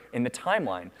here in the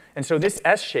timeline. And so this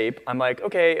S shape, I'm like,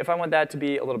 OK, if I want that to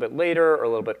be a little bit later or a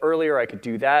little bit earlier, I could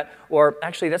do that. Or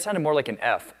actually, that sounded more like an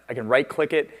F. I can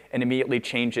right-click it and immediately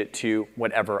change it to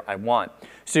whatever I want.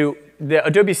 So the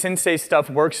Adobe Sensei stuff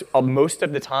works most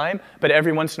of the time. But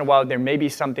every once in a while, there may be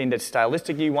something that's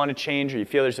stylistic you want to change, or you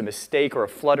feel there's a mistake or a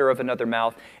flutter of another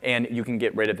mouth. And you can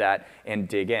get rid of that and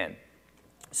dig in.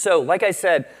 So like I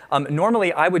said,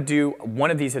 normally I would do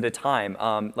one of these at a time,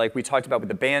 like we talked about with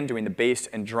the band, doing the bass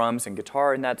and drums and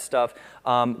guitar and that stuff.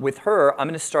 With her, I'm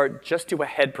going to just do a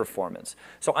head performance.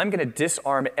 So I'm going to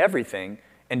disarm everything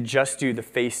and just do the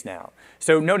face now.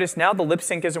 So notice now the lip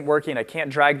sync isn't working. I can't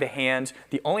drag the hands.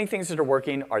 The only things that are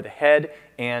working are the head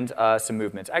and some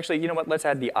movements. Actually, you know what? Let's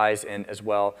add the eyes in as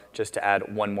well, just to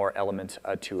add one more element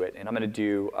to it. And I'm going to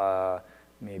do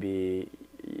maybe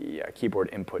keyboard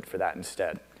input for that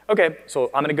instead. OK, so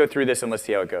I'm going to go through this and let's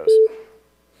see how it goes.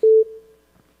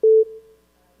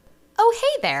 Oh,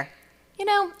 hey there. You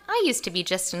know, I used to be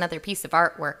just another piece of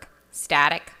artwork.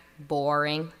 Static,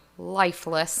 boring,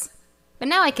 lifeless. But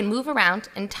now I can move around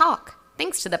and talk,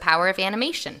 thanks to the power of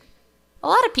animation. A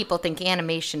lot of people think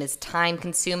animation is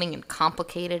time-consuming and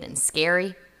complicated and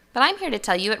scary, but I'm here to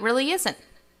tell you it really isn't.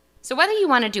 So whether you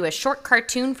want to do a short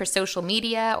cartoon for social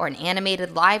media or an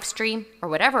animated live stream, or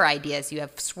whatever ideas you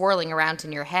have swirling around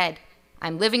in your head,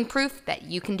 I'm living proof that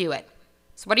you can do it.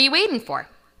 So what are you waiting for?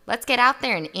 Let's get out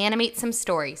there and animate some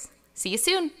stories. See you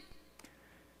soon.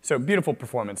 So beautiful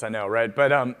performance, I know, right?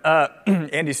 But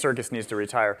Andy Serkis needs to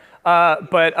retire.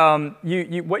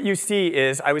 What you see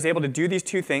is I was able to do these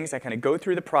two things. I kind of go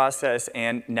through the process,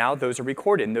 and now those are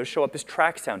recorded, and those show up as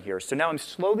tracks down here. So now I'm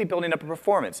slowly building up a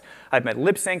performance. I have my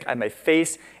lip sync, I have my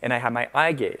face, and I have my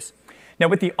eye gaze. Now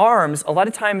with the arms, a lot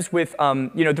of times with,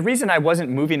 the reason I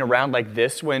wasn't moving around like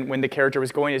this when the character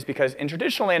was going is because in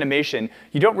traditional animation,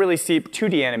 you don't really see,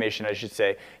 2D animation I should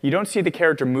say, you don't see the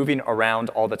character moving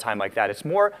around all the time like that. It's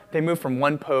more, they move from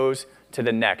one pose to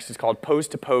the next. It's called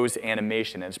pose-to-pose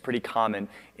animation, and it's pretty common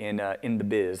in the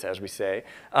biz, as we say.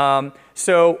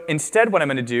 So instead what I'm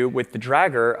gonna do with the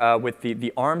dragger, with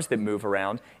the arms that move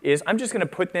around, is I'm just gonna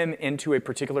put them into a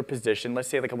particular position, let's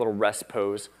say like a little rest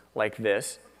pose like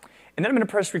this. And then I'm going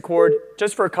to press record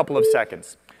just for a couple of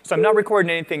seconds. So I'm not recording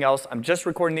anything else. I'm just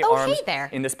recording the arms hey there.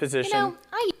 in this position. You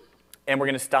know, And we're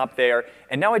going to stop there.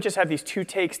 And now I just have these two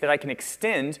takes that I can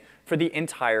extend for the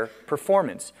entire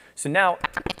performance. So now,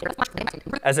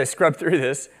 as I scrub through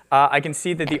this, I can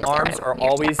see that the arms are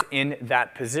always in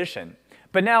that position.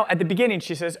 But now, at the beginning,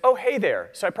 she says, oh, hey there.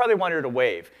 So I probably wanted her to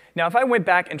wave. Now, if I went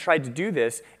back and tried to do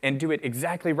this and do it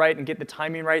exactly right and get the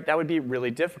timing right, that would be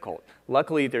really difficult.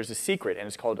 Luckily, there's a secret, and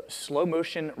it's called slow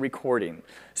motion recording.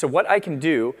 So what I can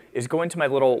do is go into my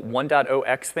little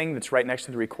 1.0x thing that's right next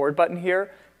to the record button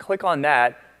here, click on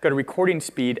that, go to recording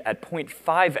speed at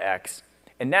 0.5x,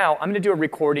 and now I'm going to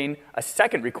do a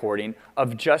second recording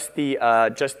of just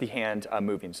the hand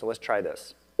moving. So let's try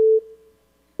this.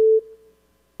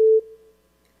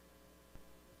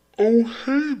 Oh,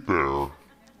 hey there.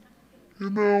 You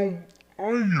know,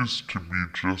 I used to be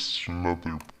just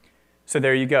another... So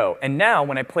there you go. And now,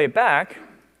 when I play it back...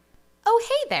 Oh,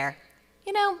 hey there.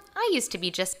 You know, I used to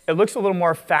be just... It looks a little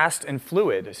more fast and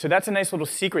fluid. So that's a nice little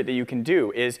secret that you can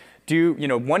do, is do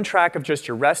one track of just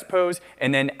your rest pose,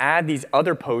 and then add these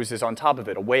other poses on top of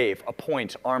it, a wave, a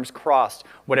point, arms crossed,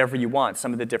 whatever you want,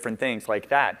 some of the different things like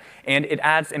that. And it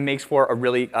adds and makes for a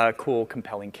really cool,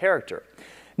 compelling character.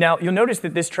 Now, you'll notice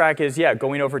that this track is,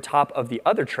 going over top of the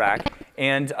other track.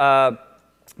 And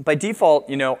by default,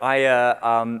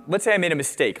 let's say I made a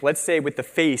mistake. Let's say with the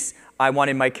face, I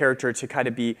wanted my character to kind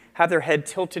of have their head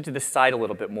tilted to the side a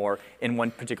little bit more in one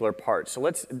particular part. So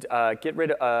let's get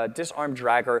rid of disarm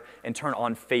dragger and turn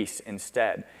on face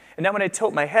instead. And now when I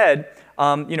tilt my head,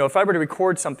 if I were to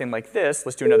record something like this,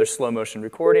 let's do another slow motion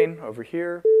recording over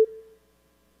here.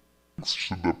 Thanks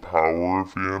to the power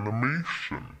of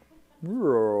animation. A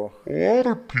lot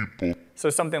of people.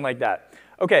 So something like that.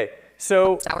 Okay,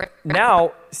 so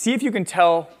now see if you can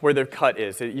tell where the cut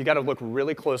is. You got to look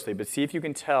really closely, but see if you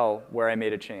can tell where I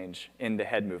made a change in the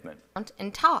head movement.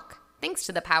 And talk, thanks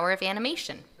to the power of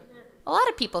animation. A lot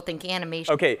of people think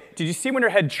animation... Okay, did you see when her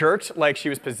head jerked like she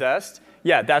was possessed?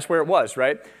 Yeah, that's where it was,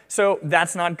 right? So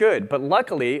that's not good, but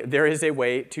luckily there is a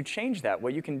way to change that.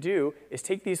 What you can do is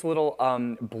take these little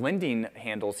blending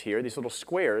handles here, these little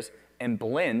squares, and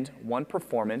blend one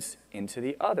performance into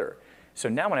the other. So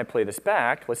now when I play this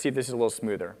back, let's see if this is a little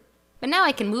smoother. But now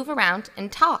I can move around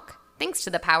and talk, thanks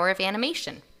to the power of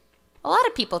animation. A lot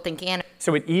of people think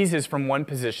So it eases from one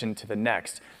position to the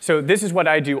next. So this is what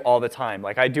I do all the time.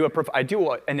 Like I do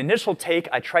an initial take,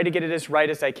 I try to get it as right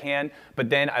as I can, but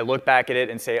then I look back at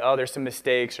it and say, oh, there's some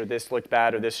mistakes, or this looked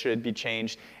bad, or this should be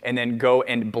changed, and then go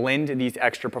and blend these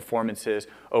extra performances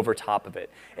over top of it.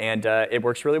 And it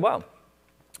works really well.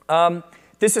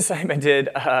 This assignment I did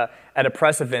at a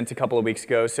press event a couple of weeks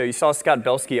ago. So you saw Scott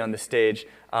Belsky on the stage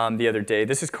the other day.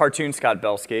 This is cartoon Scott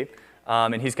Belsky,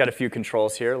 and he's got a few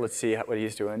controls here. Let's see what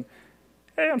he's doing.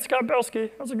 Hey, I'm Scott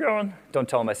Belsky. How's it going? Don't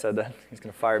tell him I said that. He's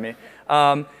going to fire me.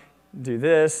 Do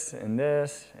this, and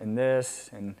this, and this,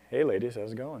 and hey, ladies,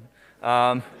 how's it going?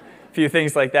 A few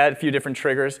things like that, a few different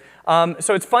triggers.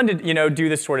 So it's fun to do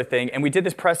this sort of thing. And we did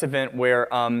this press event where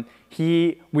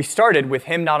we started with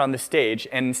him not on the stage,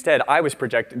 and instead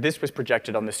this was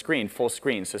projected on the screen, full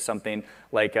screen, so something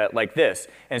like this.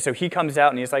 And so he comes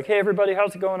out and he's like, hey everybody,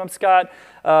 how's it going? I'm Scott.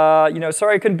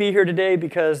 Sorry I couldn't be here today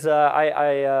because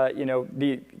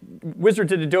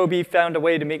wizards at Adobe found a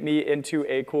way to make me into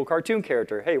a cool cartoon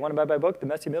character. Hey, want to buy my book, The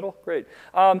Messy Middle? Great.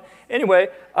 Anyway,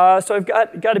 so I've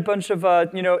got a bunch of,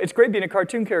 it's great being a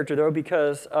cartoon character, though,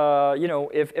 because,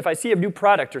 if I see a new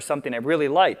product or something I really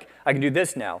like, I can do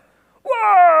this now.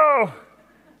 Whoa!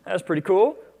 That's pretty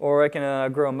cool. Or I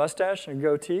can grow a mustache and a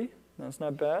goatee. That's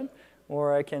not bad.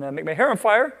 Or I can make my hair on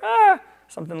fire.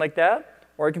 Something like that.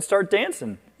 Or I can start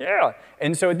dancing. Yeah.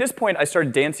 And so at this point, I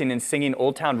started dancing and singing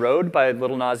Old Town Road by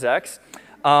Lil Nas X.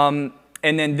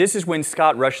 And then this is when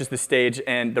Scott rushes the stage,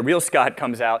 and the real Scott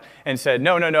comes out and said,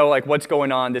 no, like, what's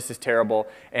going on? This is terrible.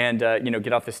 And,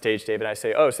 get off the stage, Dave. And I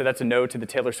say, oh, so that's a no to the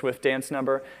Taylor Swift dance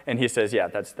number? And he says, yeah,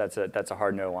 that's a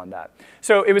hard no on that.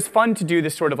 So it was fun to do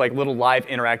this sort of like little live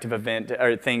interactive event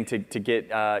or thing to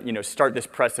get, start this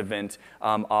press event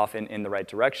off in the right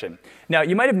direction. Now,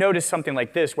 you might have noticed something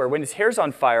like this, where when his hair's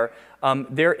on fire,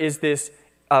 there is this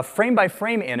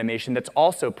frame-by-frame animation that's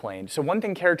also playing. So one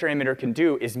thing Character Animator can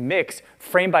do is mix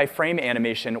frame-by-frame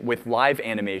animation with live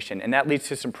animation, and that leads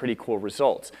to some pretty cool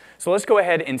results. So let's go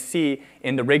ahead and see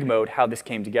in the rig mode how this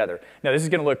came together. Now this is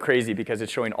going to look crazy because it's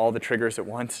showing all the triggers at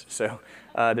once, so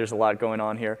there's a lot going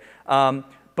on here. And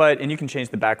you can change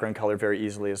the background color very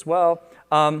easily as well.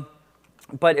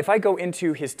 But if I go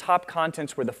into his top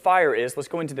contents where the fire is, let's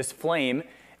go into this flame.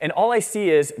 And all I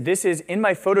see is this is in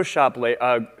my Photoshop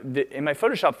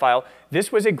file.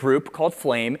 This was a group called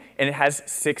Flame, and it has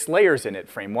 6 layers in it: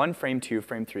 frame 1, frame 2,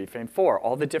 frame 3, frame 4.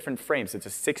 All the different frames. It's a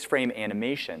 6-frame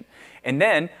animation. And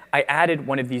then I added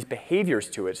one of these behaviors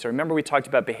to it. So remember we talked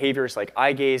about behaviors like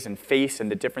eye gaze and face and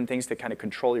the different things that kind of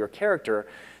control your character.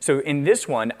 So in this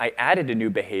one, I added a new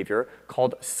behavior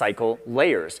called cycle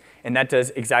layers. And that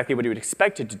does exactly what you would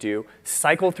expect it to do: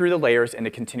 cycle through the layers in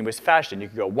a continuous fashion. You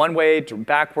can go one way,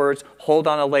 backwards, hold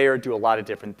on a layer, do a lot of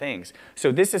different things.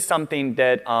 So this is something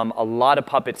that a lot of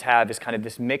puppets have, is kind of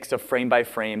this mix of frame by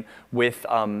frame with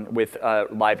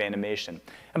live animation.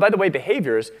 And by the way,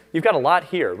 behaviors, you've got a lot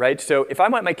here, right? So if I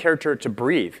want my character to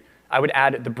breathe, I would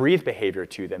add the breathe behavior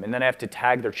to them, and then I have to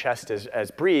tag their chest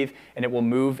as breathe, and it will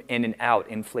move in and out,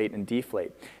 inflate and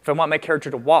deflate. If I want my character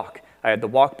to walk, I add the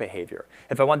walk behavior.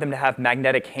 If I want them to have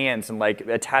magnetic hands and like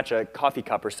attach a coffee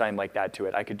cup or something like that to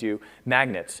it, I could do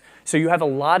magnets. So you have a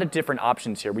lot of different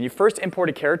options here. When you first import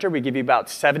a character, we give you about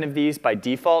 7 of these by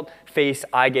default: face,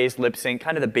 eye gaze, lip sync,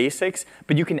 kind of the basics.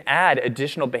 But you can add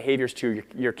additional behaviors to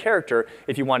your character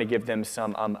if you want to give them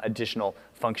some additional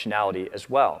functionality as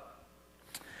well.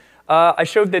 I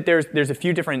showed that there's a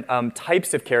few different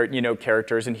types of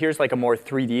characters, and here's like a more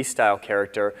 3D style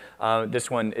character.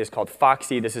 This one is called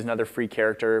Foxy. This is another free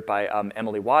character by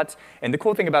Emily Watts. And the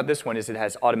cool thing about this one is it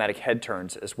has automatic head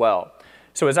turns as well.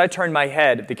 So as I turn my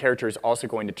head, the character is also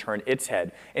going to turn its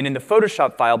head. And in the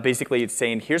Photoshop file, basically it's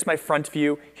saying, here's my front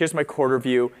view, here's my quarter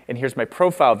view, and here's my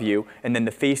profile view. And then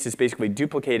the face is basically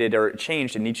duplicated or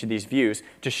changed in each of these views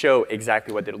to show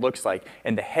exactly what it looks like.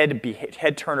 And the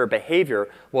head turner behavior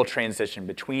will transition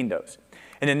between those.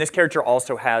 And then this character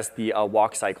also has the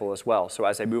walk cycle as well. So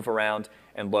as I move around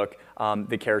and look,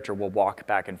 the character will walk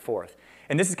back and forth.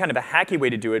 And this is kind of a hacky way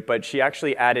to do it, but she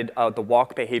actually added the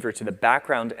walk behavior to the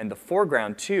background and the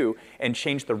foreground too, and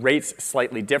changed the rates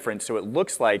slightly different so it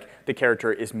looks like the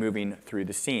character is moving through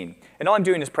the scene. And all I'm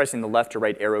doing is pressing the left or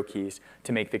right arrow keys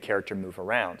to make the character move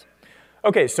around.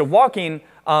 Okay, so walking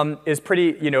is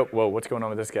pretty, whoa, what's going on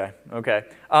with this guy? Okay.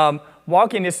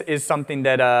 Walking is something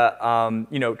that,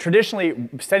 traditionally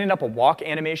setting up a walk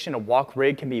animation, a walk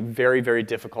rig can be very, very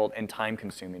difficult and time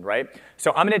consuming, right?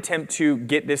 So I'm going to attempt to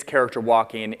get this character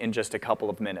walking in just a couple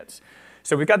of minutes.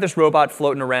 So we've got this robot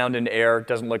floating around in air.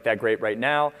 Doesn't look that great right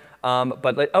now.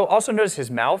 Also notice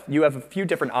his mouth. You have a few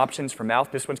different options for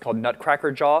mouth. This one's called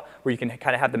Nutcracker Jaw, where you can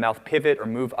kind of have the mouth pivot or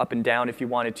move up and down if you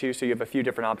wanted to. So you have a few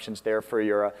different options there for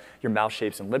your mouth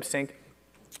shapes and lip sync.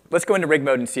 Let's go into rig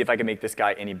mode and see if I can make this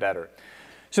guy any better.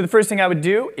 So the first thing I would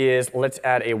do is let's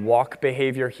add a walk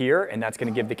behavior here, and that's going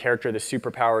to give the character the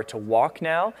superpower to walk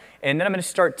now. And then I'm going to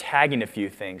start tagging a few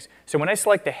things. So when I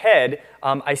select the head,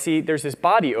 I see there's this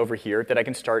body over here that I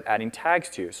can start adding tags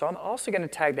to. So I'm also going to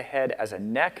tag the head as a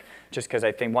neck, just because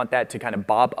I want that to kind of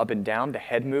bob up and down, the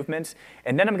head movements.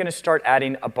 And then I'm going to start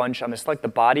adding a bunch. I'm going to select the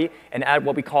body and add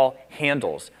what we call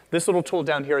handles. This little tool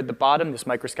down here at the bottom, this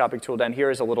microscopic tool down here,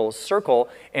 is a little circle.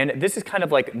 And this is kind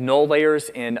of like null layers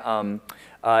in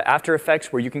After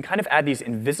Effects, where you can kind of add these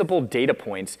invisible data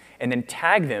points and then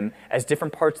tag them as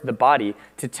different parts of the body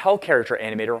to tell Character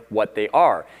Animator what they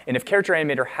are. And if Character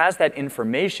Animator has that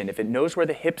information, if it knows where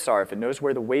the hips are, if it knows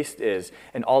where the waist is,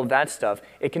 and all of that stuff,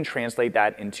 it can translate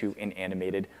that into an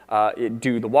animated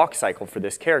do the walk cycle for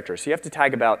this character. So you have to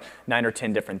tag about 9 or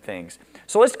 10 different things.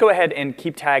 So let's go ahead and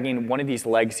keep tagging one of these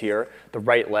legs here, the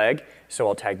right leg. So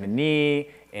I'll tag the knee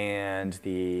and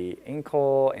the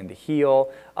ankle and the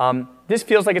heel. This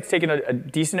feels like it's taken a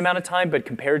decent amount of time, but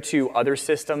compared to other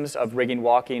systems of rigging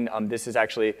walking, this is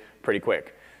actually pretty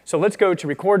quick. So let's go to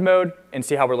record mode and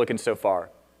see how we're looking so far.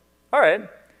 All right.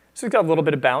 So he's got a little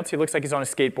bit of bounce. He looks like he's on a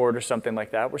skateboard or something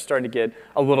like that. We're starting to get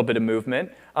a little bit of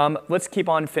movement. Let's keep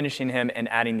on finishing him and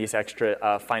adding these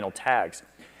extra final tags.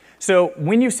 So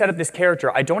when you set up this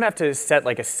character, I don't have to set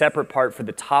like a separate part for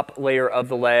the top layer of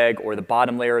the leg or the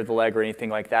bottom layer of the leg or anything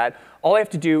like that. All I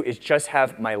have to do is just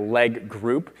have my leg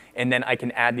group, and then I can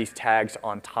add these tags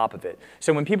on top of it.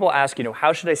 So when people ask,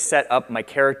 how should I set up my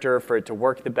character for it to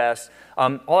work the best,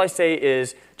 all I say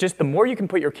is just the more you can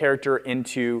put your character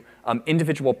into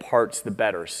individual parts, the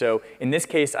better. So in this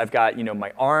case, I've got,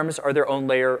 my arms are their own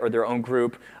layer or their own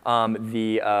group.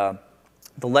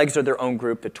 The legs are their own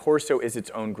group, the torso is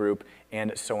its own group,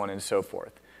 and so on and so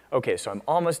forth. Okay, so I'm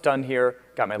almost done here.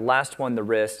 Got my last one, the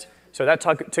wrist. So that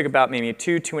took about maybe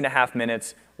 2.5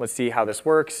 minutes. Let's see how this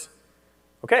works.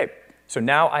 Okay, so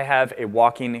now I have a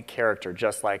walking character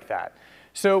just like that.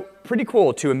 So pretty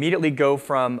cool to immediately go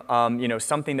from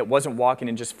something that wasn't walking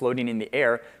and just floating in the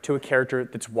air to a character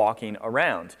that's walking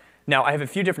around. Now I have a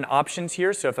few different options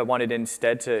here, so if I wanted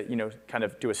instead to kind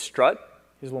of do a strut,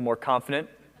 he's a little more confident.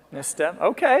 A step,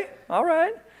 okay, all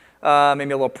right.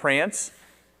 Maybe a little prance,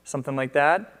 something like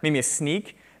that. Maybe a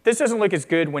sneak. This doesn't look as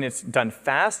good when it's done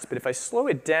fast, but if I slow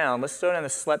it down, let's slow down the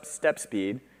step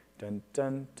speed. Dun,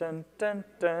 dun, dun, dun,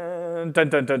 dun, dun,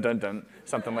 dun, dun, dun, dun,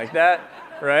 something like that,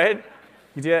 right?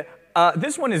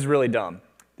 This one is really dumb.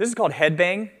 This is called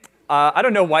headbang. I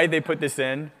don't know why they put this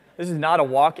in. This is not a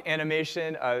walk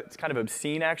animation. It's kind of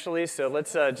obscene, actually, so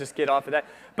let's just get off of that.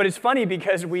 But it's funny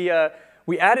because we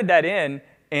added that in,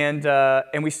 and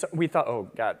we thought, oh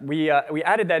God, we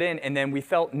added that in, and then we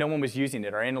felt no one was using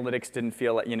it. Our analytics didn't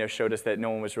feel like, showed us that no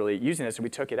one was really using it, so we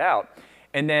took it out.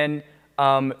 And then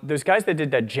those guys that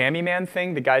did that Jammy Man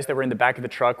thing, the guys that were in the back of the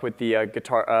truck with the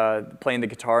guitar, playing the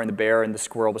guitar, and the bear and the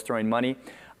squirrel was throwing money,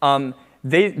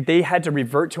 they had to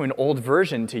revert to an old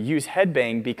version to use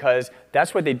headbang because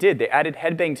that's what they did. They added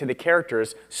headbang to the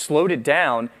characters, slowed it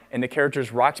down, and the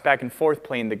characters rocked back and forth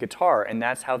playing the guitar, and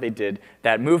that's how they did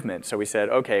that movement. So we said,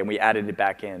 okay, and we added it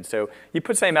back in. So you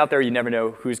put something out there, you never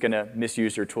know who's going to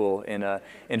misuse your tool in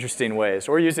interesting ways,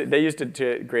 or use it. They used it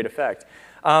to great effect.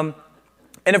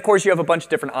 And of course, you have a bunch of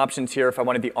different options here. If I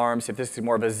wanted the arms, if this is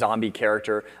more of a zombie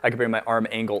character, I could bring my arm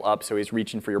angle up so he's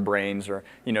reaching for your brains or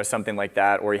something like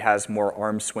that. Or he has more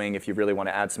arm swing if you really want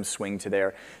to add some swing to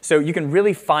there. So you can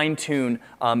really fine-tune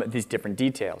these different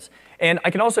details. And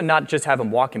I can also not just have him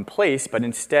walk in place, but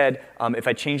instead, if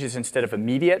I change this instead of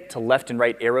immediate to left and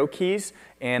right arrow keys,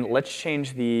 and let's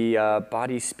change the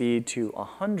body speed to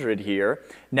 100 here.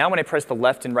 Now when I press the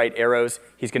left and right arrows,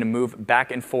 he's going to move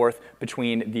back and forth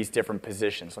between these different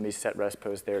positions. Let me set rest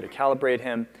pose there to calibrate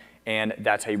him, and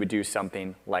that's how you would do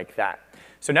something like that.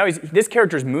 So now this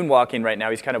character's moonwalking right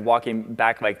now. He's kind of walking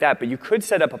back like that, but you could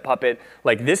set up a puppet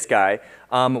like this guy,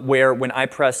 where when I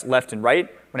press left and right,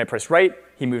 when I press right,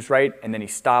 he moves right, and then he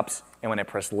stops, and when I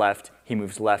press left, he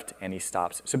moves left, and he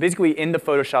stops. So basically, in the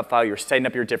Photoshop file, you're setting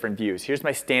up your different views. Here's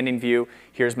my standing view,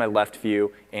 here's my left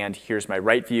view, and here's my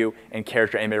right view, and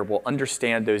Character Animator will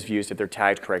understand those views if they're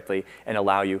tagged correctly and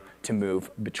allow you to move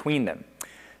between them.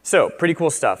 So pretty cool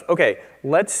stuff. Okay,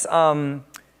 let's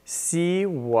see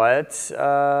what,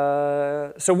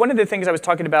 so one of the things I was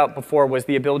talking about before was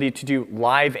the ability to do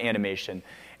live animation.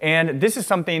 And this is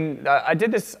something, I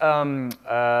did this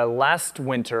last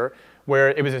winter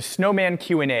where it was a snowman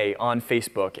Q&A on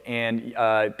Facebook, and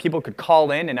people could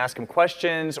call in and ask him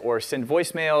questions or send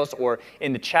voicemails or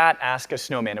in the chat ask a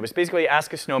snowman. It was basically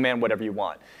ask a snowman whatever you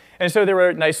want. And so there were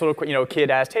a nice little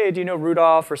kid asked, hey, do you know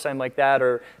Rudolph or something like that,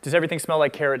 or does everything smell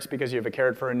like carrots because you have a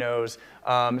carrot for a nose,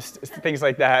 things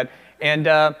like that.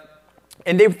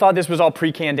 And they thought this was all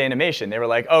pre-canned animation. They were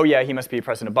like, oh yeah, he must be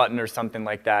pressing a button or something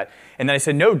like that. And then I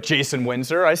said, no, Jason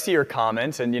Windsor, I see your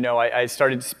comments. And I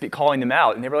started calling them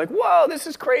out. And they were like, whoa, this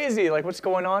is crazy. Like, what's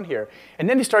going on here? And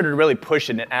then they started to really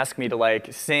push it and ask me to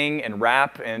like sing and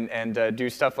rap and do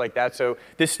stuff like that. So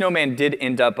this snowman did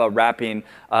end up rapping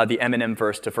the Eminem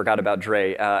verse to Forgot About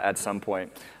Dre at some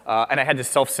point. And I had to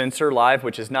self-censor live,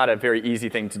 which is not a very easy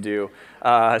thing to do,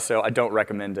 so I don't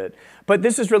recommend it. But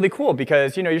this is really cool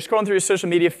because you're scrolling through your social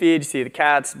media feed, you see the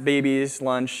cats, babies,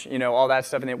 lunch, all that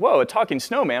stuff, and then, whoa, a talking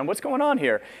snowman, what's going on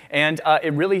here? And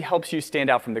it really helps you stand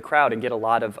out from the crowd and get a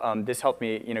lot of, this helped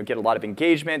me get a lot of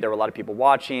engagement. There were a lot of people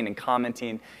watching and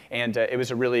commenting, and it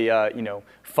was a really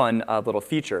fun little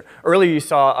feature. Earlier you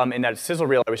saw in that sizzle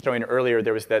reel I was showing earlier,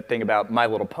 there was that thing about My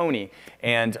Little Pony,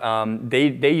 and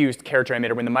they used Character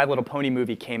Animator when the My Little Pony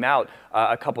movie came out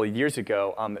a couple of years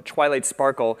ago. Twilight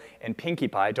Sparkle and Pinkie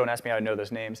Pie, don't ask me how to know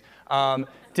those names,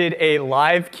 did a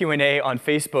live Q&A on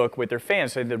Facebook with their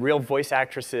fans. So the real voice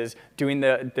actresses doing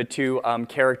the two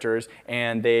characters,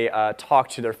 and they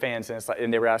talked to their fans,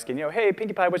 and they were asking, hey,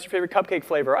 Pinkie Pie, what's your favorite cupcake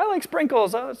flavor? I like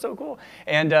sprinkles. Oh, it's so cool.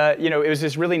 And it was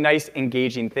this really nice,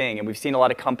 engaging thing. And we've seen a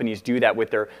lot of companies do that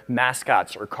with their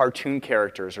mascots or cartoon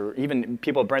characters, or even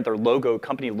people have brought their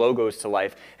company logos to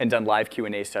life and done live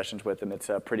Q&A sessions with them. It's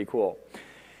pretty cool.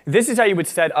 This is how you would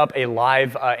set up a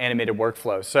live animated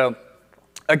workflow. So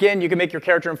again, you can make your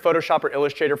character in Photoshop or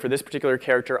Illustrator. For this particular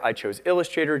character, I chose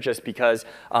Illustrator just because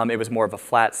it was more of a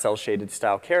flat, cel-shaded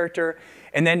style character.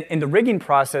 And then in the rigging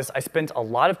process, I spent a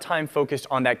lot of time focused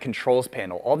on that controls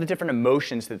panel, all the different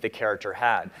emotions that the character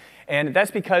had. And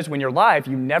that's because when you're live,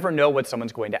 you never know what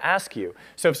someone's going to ask you.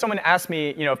 So if someone asks me,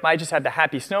 if I just had the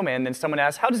happy snowman, then someone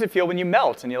asks, how does it feel when you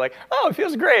melt? And you're like, oh, it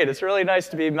feels great. It's really nice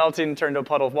to be melting and turned to a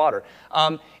puddle of water.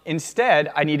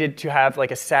 Instead, I needed to have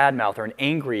like a sad mouth or an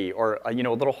angry or a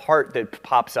little heart that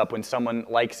pops up when someone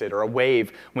likes it, or a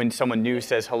wave when someone new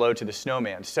says hello to the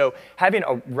snowman. So having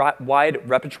a wide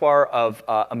repertoire of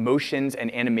emotions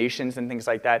and animations and things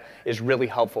like that is really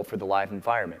helpful for the live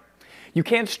environment. You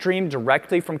can't stream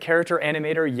directly from Character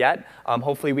Animator yet.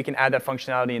 Hopefully we can add that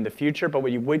functionality in the future, but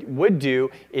what you would do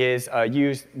is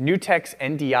use NewTek's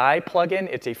NDI plugin.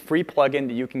 It's a free plugin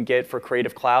that you can get for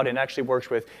Creative Cloud, and it actually works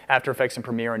with After Effects and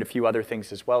Premiere and a few other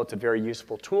things as well. It's a very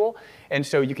useful tool. And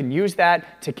so you can use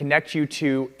that to connect you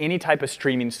to any type of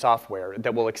streaming software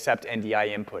that will accept NDI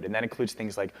input, and that includes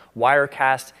things like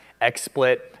Wirecast,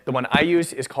 XSplit. The one I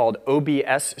use is called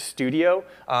OBS Studio.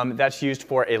 That's used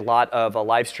for a lot of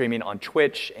live streaming on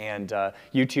Twitch and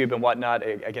YouTube and whatnot.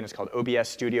 Again, it's called OBS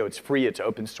Studio. It's free, it's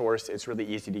open source, it's really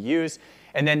easy to use.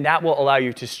 And then that will allow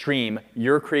you to stream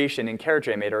your creation in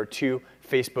Character Animator to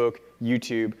Facebook,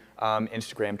 YouTube,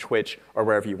 Instagram, Twitch, or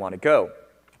wherever you want to go.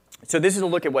 So this is a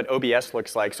look at what OBS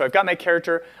looks like. So I've got my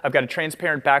character, I've got a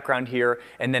transparent background here,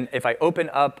 and then if I open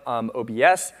up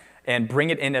OBS, and bring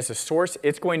it in as a source,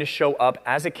 it's going to show up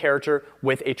as a character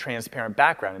with a transparent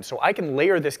background. And so I can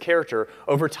layer this character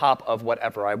over top of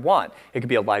whatever I want. It could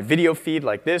be a live video feed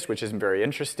like this, which isn't very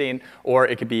interesting, or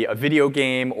it could be a video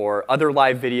game or other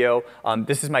live video.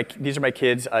 These are my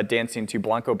kids dancing to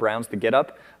Blanco Brown's The Get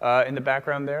Up in the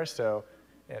background there. So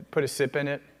yeah, put a sip in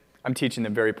it. I'm teaching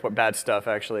them very bad stuff,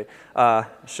 actually.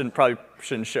 Probably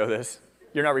shouldn't show this.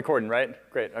 You're not recording, right?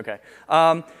 Great, OK.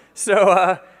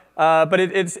 But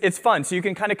it's fun. So you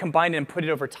can kind of combine it and put it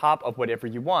over top of whatever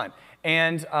you want.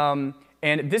 And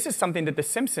this is something that The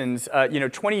Simpsons,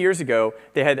 20 years ago,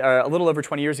 they had, a little over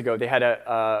 20 years ago, they had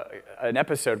an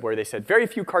episode where they said, very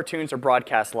few cartoons are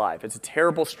broadcast live. It's a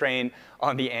terrible strain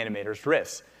on the animator's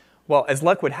wrists. Well, as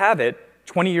luck would have it,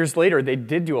 20 years later, they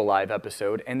did do a live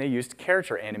episode, and they used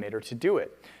Character Animator to do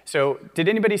it. So did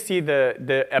anybody see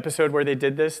the episode where they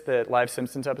did this, the live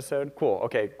Simpsons episode? Cool,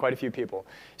 OK, quite a few people.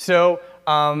 So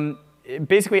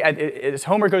basically, as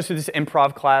Homer goes through this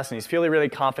improv class, and he's feeling really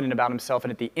confident about himself,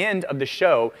 and at the end of the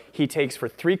show, he takes, for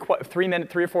 3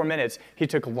 or 4 minutes, he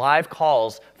took live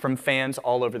calls from fans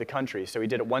all over the country. So he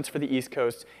did it once for the East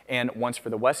Coast and once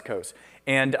for the West Coast.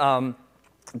 And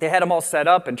they had them all set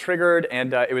up and triggered,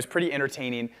 and it was pretty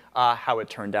entertaining how it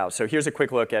turned out. So here's a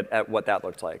quick look at what that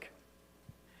looked like.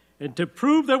 And to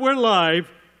prove that we're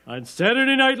live, on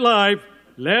Saturday Night Live,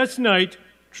 last night,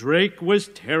 Drake was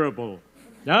terrible.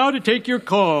 Now to take your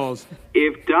calls.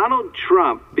 If Donald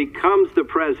Trump becomes the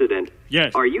president,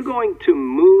 yes, are you going to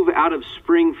move out of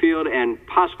Springfield and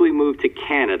possibly move to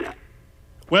Canada?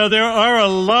 Well, there are a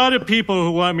lot of people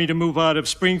who want me to move out of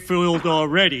Springfield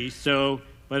already,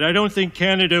 but I don't think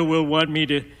Canada will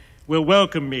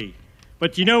welcome me.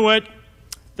 But you know what?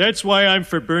 That's why I'm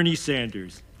for Bernie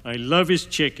Sanders. I love his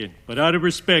chicken, but out of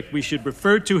respect, we should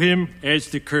refer to him as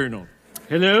the Colonel.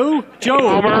 Hello? Joe. Hey,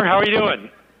 Homer, how are you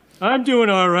doing? I'm doing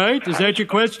all right. Is that your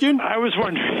question? I was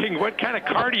wondering, what kind of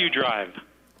car do you drive?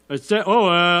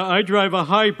 I drive a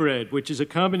hybrid, which is a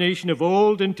combination of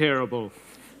old and terrible.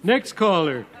 Next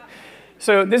caller.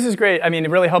 So this is great. I mean,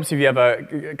 it really helps if you have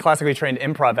a classically trained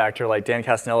improv actor like Dan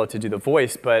Castanella to do the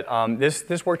voice, but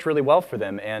this worked really well for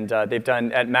them. And they've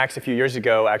done, at Max a few years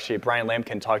ago, actually, Brian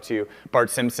Lampkin talked to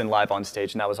Bart Simpson live on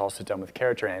stage, and that was also done with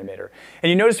Character Animator. And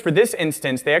you notice for this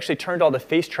instance, they actually turned all the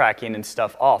face tracking and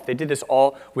stuff off. They did this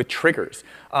all with triggers.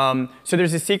 So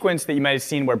there's a sequence that you might have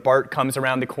seen where Bart comes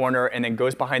around the corner and then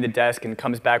goes behind the desk and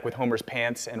comes back with Homer's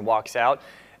pants and walks out.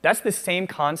 That's the same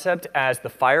concept as the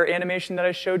fire animation that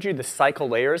I showed you, the cycle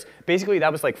layers. Basically,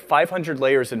 that was like 500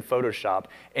 layers in Photoshop,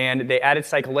 and they added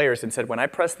cycle layers and said, when I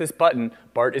press this button,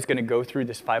 Bart is going to go through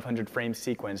this 500 frame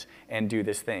sequence and do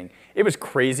this thing. It was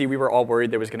crazy. We were all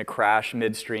worried that it was going to crash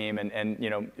midstream, and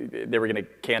you know, they were going to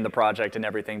can the project and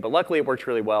everything, but luckily it worked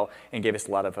really well and gave us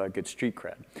a lot of good street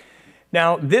cred.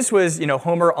 Now, this was, you know,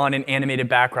 Homer on an animated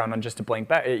background, on just a blank,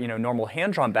 normal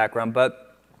hand-drawn background, but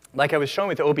like I was showing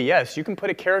with OBS, you can put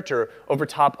a character over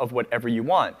top of whatever you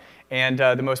want. And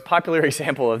the most popular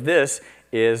example of this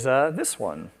is this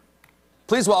one.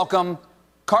 Please welcome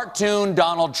Cartoon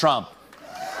Donald Trump.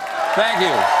 Thank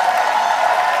you.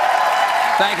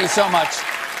 Thank you so much.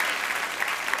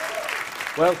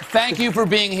 Well, thank you for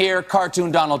being here,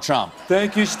 Cartoon Donald Trump.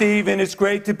 Thank you, Steven. It's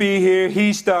great to be here.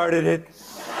 He started it.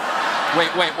 Wait,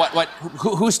 what?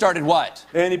 Who started what?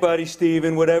 Anybody,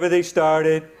 Steven, whatever they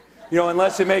started. You know,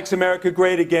 unless it makes America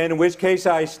great again, in which case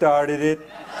I started it.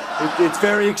 It's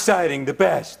very exciting, the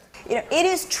best. You know, it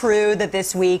is true that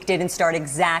this week didn't start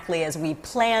exactly as we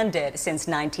planned it since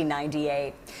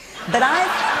 1998. But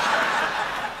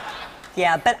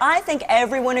I think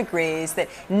everyone agrees that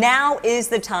now is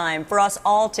the time for us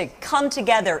all to come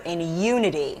together in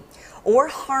unity, or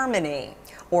harmony,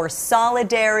 or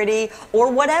solidarity,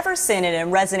 or whatever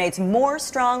synonym resonates more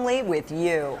strongly with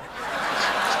you.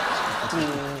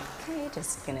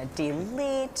 Just gonna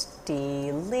delete,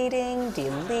 deleting,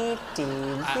 delete,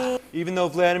 delete. Even though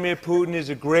Vladimir Putin is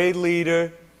a great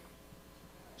leader,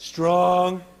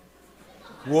 strong,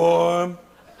 warm,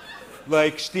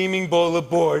 like steaming bowl of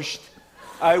borscht,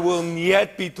 I will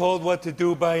yet be told what to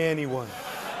do by anyone.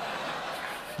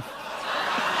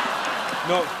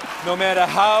 No matter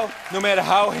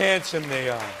how handsome they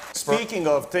are. Speaking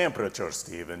of temperature,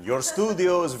 Steven, your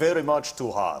studio is very much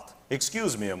too hot.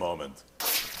 Excuse me a moment.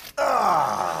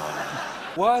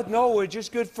 Ah! What? No, we're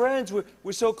just good friends.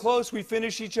 We're so close, we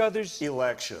finish each other's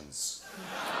elections.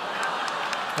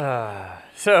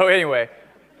 So anyway,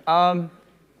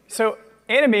 so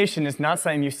animation is not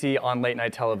something you see on late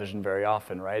night television very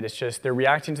often, right? It's just they're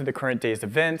reacting to the current day's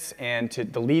events, and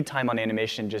the lead time on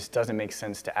animation just doesn't make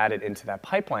sense to add it into that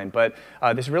pipeline. But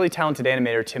this really talented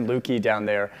animator, Tim Lukey down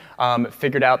there,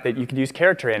 figured out that you could use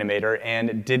Character Animator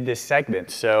and did this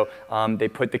segment. So they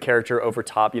put the character over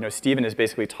top. You know, Steven is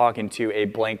basically talking to a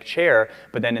blank chair,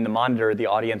 but then in the monitor, the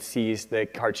audience sees the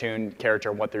cartoon character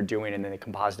and what they're doing, and then they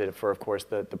composite it for, of course,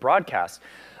 the broadcast.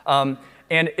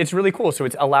 And it's really cool, so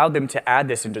it's allowed them to add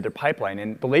this into their pipeline.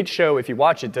 And The Late Show, if you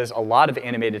watch it, does a lot of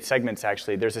animated segments,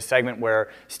 actually. There's a segment where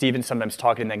Steven's sometimes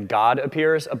talking, and then God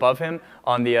appears above him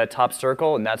on the top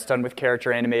circle, and that's done with Character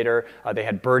Animator. They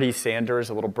had Bertie Sanders,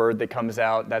 a little bird that comes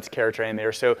out. That's Character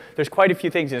Animator. So there's quite a few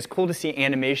things, and it's cool to see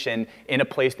animation in a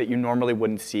place that you normally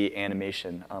wouldn't see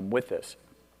animation with this.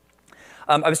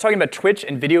 I was talking about Twitch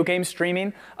and video game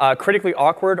streaming. Critically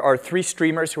Awkward are 3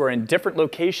 streamers who are in different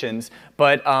locations,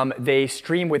 but they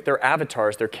stream with their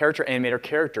avatars, their Character Animator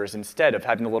characters, instead of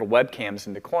having the little webcams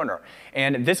in the corner.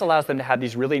 And this allows them to have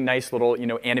these really nice little,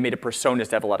 animated personas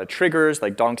that have a lot of triggers,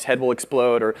 like Donk's head will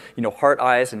explode, or heart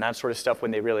eyes and that sort of stuff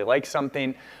when they really like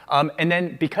something. And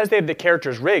then because they have the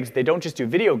characters rigged, they don't just do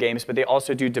video games, but they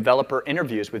also do developer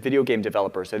interviews with video game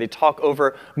developers. So they talk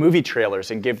over movie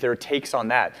trailers and give their takes on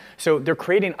that. So they're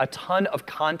creating a ton of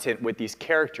content with these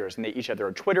characters, and they each have their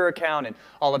own Twitter account and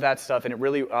all of that stuff, and it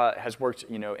really has worked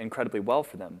incredibly well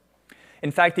for them. In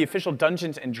fact, the official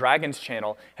Dungeons & Dragons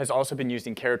channel has also been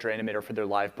using Character Animator for their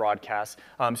live broadcasts.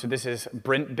 So this is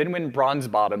Binwin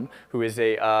Bronzebottom, who is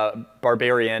a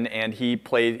barbarian, and he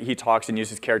talks and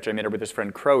uses Character Animator with his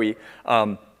friend Crowy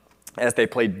as they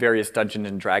played various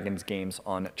Dungeons & Dragons games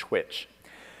on Twitch.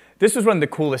 This was one of the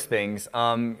coolest things.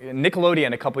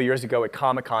 Nickelodeon a couple years ago at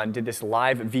Comic-Con did this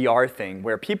live VR thing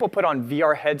where people put on a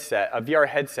VR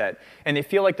headset, and they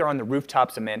feel like they're on the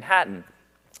rooftops of Manhattan.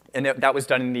 And that was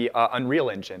done in the Unreal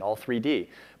Engine, all 3D.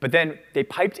 But then they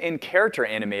piped in Character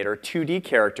Animator 2D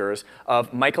characters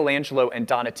of Michelangelo and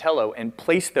Donatello and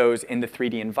placed those in the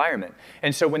 3D environment.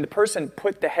 And so when the person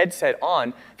put the headset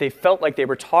on, they felt like they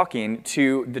were talking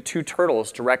to the two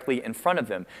turtles directly in front of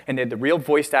them. And they had the real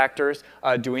voice actors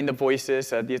doing the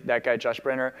voices, that guy, Josh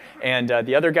Brenner, and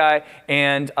the other guy.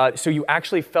 And so you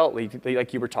actually felt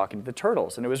like you were talking to the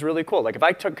turtles. And it was really cool. Like if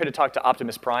I could have talked to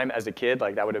Optimus Prime as a kid,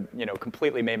 like that would have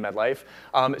completely made my life.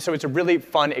 So it's a really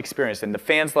fun experience. And the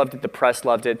fans loved it, the press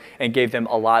loved it, and gave them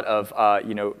a lot of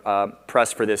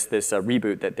press for this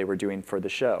reboot that they were doing for the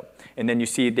show. And then you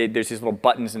see there's these little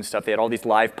buttons and stuff. They had all these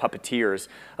live puppeteers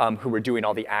who were doing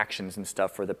all the actions and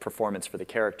stuff for the performance for the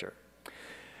character.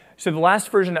 So the last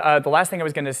version, the last thing I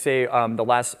was going to say, the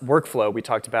last workflow, we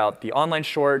talked about the online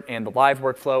short and the live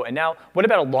workflow. And now, what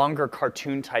about a longer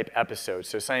cartoon type episode?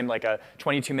 So something like a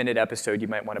 22-minute episode you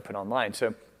might want to put online,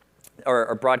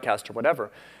 or broadcast or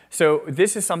whatever. So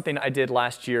this is something I did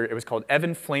last year. It was called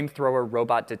Evan Flamethrower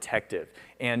Robot Detective.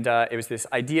 And it was this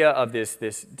idea of this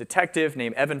detective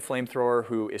named Evan Flamethrower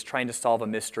who is trying to solve a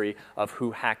mystery of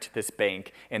who hacked this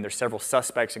bank. And there's several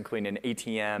suspects, including an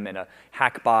ATM and a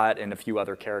hack bot and a few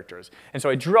other characters. And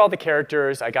so I drew all the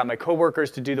characters. I got my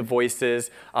coworkers to do the voices.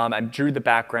 I drew the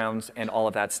backgrounds and all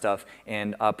of that stuff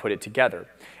and put it together.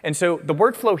 And so the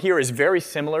workflow here is very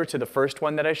similar to the first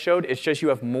one that I showed. It's just you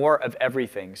have more of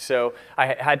everything. So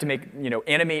I had to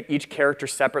animate each character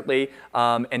separately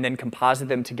and then composite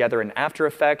them together in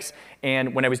After Effects.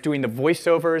 And when I was doing the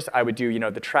voiceovers, I would do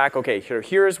the track. Okay,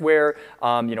 here's where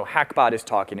Hackbot is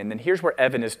talking, and then here's where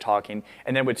Evan is talking,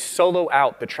 and then would solo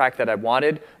out the track that I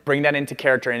wanted, bring that into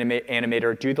Character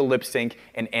Animator, do the lip sync,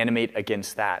 and animate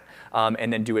against that,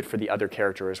 and then do it for the other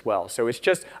character as well. So it's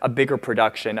just a bigger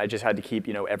production. I just had to keep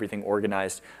everything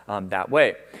organized that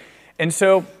way. And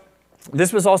so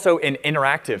this was also an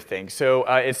interactive thing. So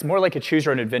it's more like a choose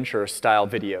your own adventure style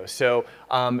video. So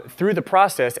through the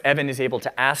process, Evan is able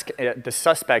to ask the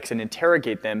suspects and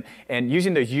interrogate them. And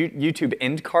using those YouTube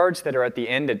end cards that are at the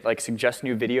end that suggest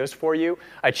new videos for you,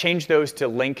 I changed those to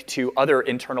link to other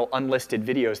internal unlisted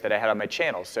videos that I had on my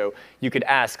channel. So you could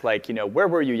ask where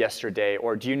were you yesterday?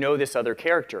 Or do you know this other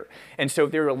character? And so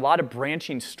there were a lot of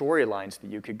branching storylines that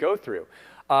you could go through.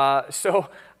 So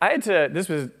I had to, this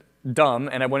was dumb,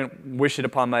 and I wouldn't wish it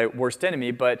upon my worst enemy,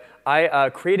 but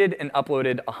I created and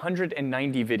uploaded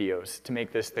 190 videos to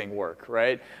make this thing work,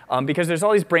 right? Because there's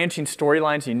all these branching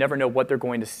storylines, and you never know what they're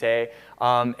going to say.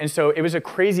 And so it was a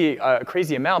crazy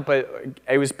amount, but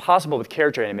it was possible with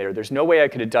Character Animator. There's no way I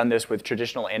could have done this with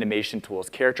traditional animation tools.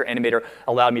 Character Animator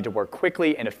allowed me to work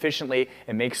quickly and efficiently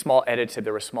and make small edits if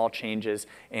there were small changes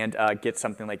and get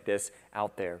something like this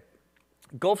out there.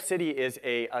 Gulf City is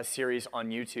a series on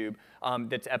YouTube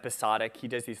that's episodic. He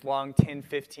does these long 10,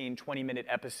 15, 20-minute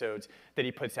episodes that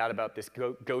he puts out about this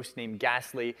ghost named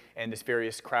Ghastly and this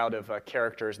various crowd of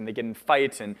characters, and they get in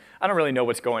fights, and I don't really know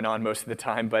what's going on most of the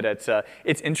time, but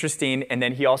it's interesting. And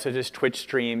then he also does Twitch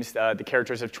streams. The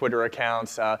characters have Twitter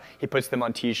accounts. He puts them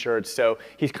on T-shirts. So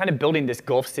he's kind of building this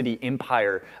Gulf City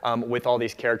empire with all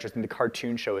these characters, and the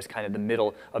cartoon show is kind of the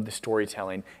middle of the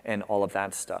storytelling and all of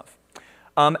that stuff.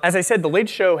 As I said, The Late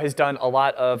Show has done a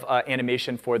lot of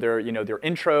animation for their, their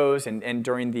intros and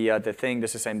during the thing.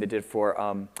 This is something they did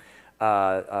for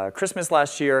Christmas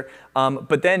last year.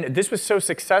 But then this was so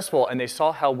successful, and they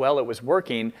saw how well it was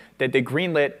working that they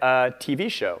greenlit a TV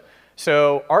show.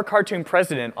 So our cartoon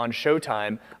president on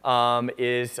Showtime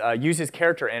uses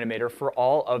Character Animator for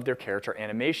all of their character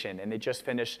animation, and they just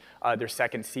finished their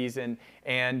second season.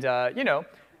 And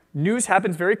news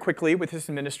happens very quickly with this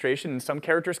administration, and some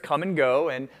characters come and go,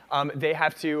 and they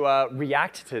have to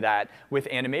react to that with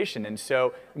animation. And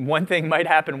so one thing might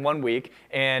happen one week,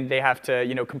 and they have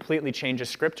to completely change a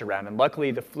script around. And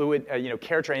luckily, the fluid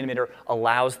Character Animator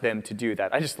allows them to do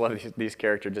that. I just love these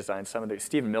character designs. Some of the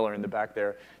Stephen Miller in the back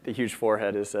there, the huge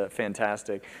forehead is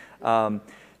fantastic.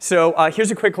 So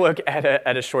here's a quick look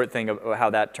at a short thing of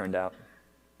how that turned out.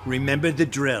 Remember the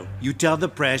drill. You tell the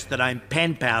press that I'm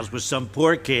pen pals with some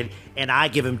poor kid, and I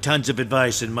give him tons of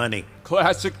advice and money.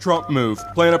 Classic Trump move.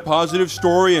 Plan a positive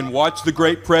story and watch the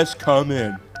great press come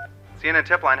in. CNN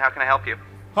Tip Line, how can I help you?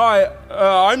 Hi,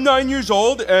 I'm 9 years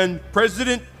old, and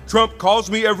President Trump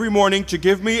calls me every morning to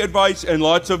give me advice and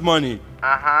lots of money.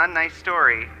 Uh-huh, nice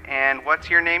story. And what's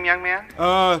your name, young man?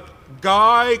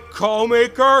 Guy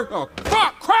Callmaker? Oh,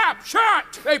 fuck, crap,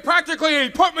 shit! They practically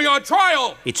put me on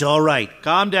trial! It's all right.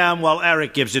 Calm down while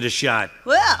Eric gives it a shot.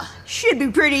 Well, should be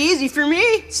pretty easy for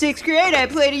me. 6th grade, I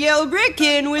played a yellow brick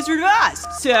kid in Wizard of Oz,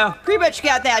 so pretty much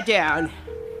got that down.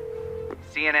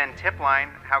 CNN Tip Line,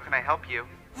 how can I help you?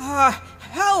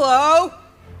 Hello.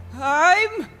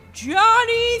 I'm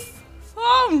Johnny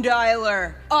phone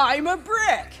dialer. I'm a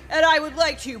brick, and I would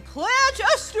like to plant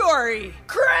a story.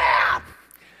 Crap!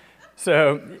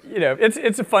 So,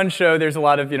 it's a fun show. There's a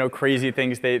lot of, crazy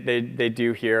things they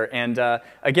do here. And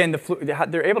again,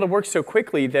 they're able to work so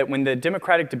quickly that when the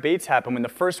Democratic debates happened, when the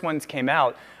first ones came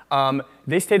out,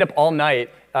 they stayed up all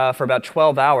night for about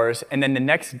 12 hours, and then the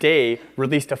next day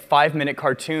released a 5-minute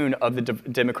cartoon of the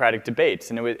Democratic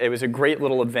debates. And it was a great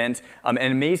little event, and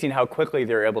amazing how quickly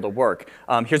they were able to work.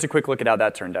 Here's a quick look at how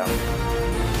that turned out.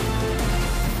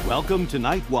 Welcome to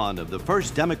night one of the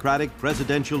first Democratic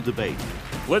presidential debate.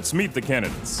 Let's meet the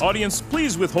candidates. Audience,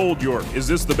 please withhold your "is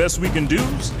this the best we can do?"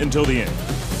 until the end.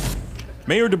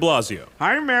 Mayor de Blasio.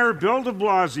 I'm Mayor Bill de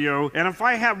Blasio, and if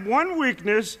I have one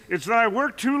weakness, it's that I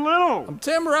work too little. I'm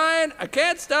Tim Ryan. I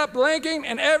can't stop blinking,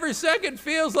 and every second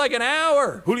feels like an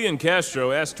hour. Julian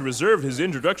Castro asked to reserve his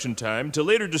introduction time to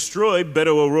later destroy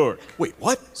Beto O'Rourke. Wait,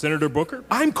 what? Senator Booker?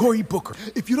 I'm Cory Booker.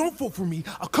 If you don't vote for me,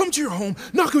 I'll come to your home,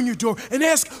 knock on your door, and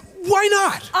ask, why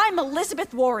not? I'm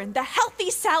Elizabeth Warren, the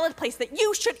healthy salad place that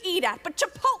you should eat at, but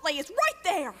Chipotle is right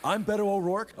there. I'm Beto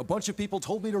O'Rourke. A bunch of people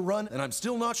told me to run, and I'm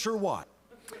still not sure why.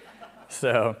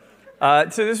 So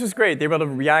this was great. They were able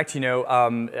to react,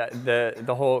 the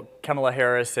whole Kamala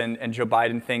Harris and Joe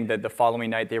Biden thing. That the following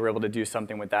night they were able to do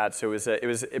something with that. So it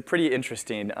was pretty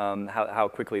interesting how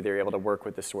quickly they were able to work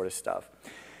with this sort of stuff.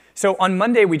 So on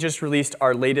Monday we just released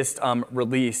our latest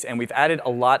release, and we've added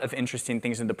a lot of interesting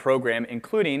things in the program,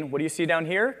 including what do you see down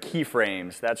here?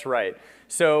 Keyframes. That's right.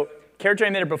 So Character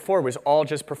Animator before was all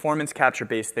just performance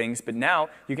capture-based things, but now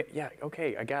you can. Yeah,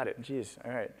 okay, I got it. Jeez,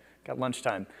 all right. Got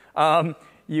lunchtime.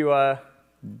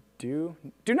 Do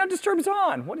not disturb is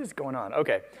on. What is going on?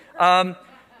 Okay.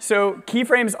 So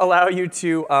keyframes allow you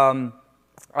to,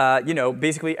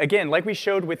 basically, again, like we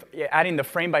showed with adding the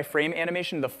frame-by-frame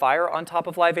animation, the fire on top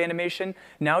of live animation,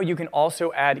 now you can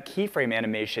also add keyframe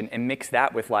animation and mix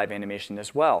that with live animation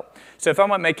as well. So if I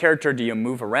want my character to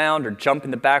move around or jump in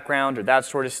the background or that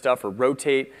sort of stuff or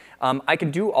rotate, I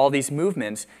can do all these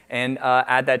movements and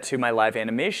add that to my live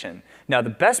animation. Now the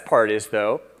best part is,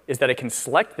 though, is that I can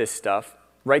select this stuff,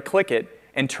 right-click it,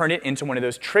 and turn it into one of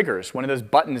those triggers, one of those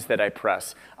buttons that I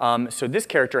press. So this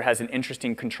character has an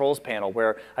interesting controls panel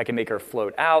where I can make her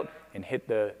float out and hit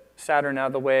the Saturn out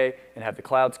of the way and have the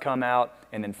clouds come out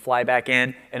and then fly back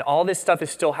in. And all this stuff is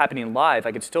still happening live.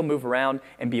 I can still move around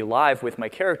and be live with my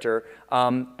character,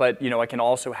 but I can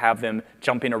also have them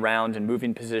jumping around and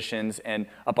moving positions and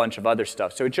a bunch of other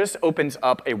stuff. So it just opens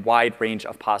up a wide range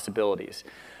of possibilities.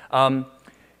 One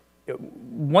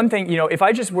thing, if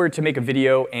I just were to make a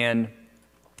video and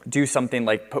do something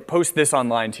like post this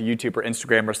online to YouTube or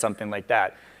Instagram or something like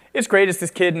that, it's great. It's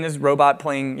this kid and this robot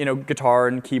playing, guitar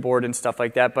and keyboard and stuff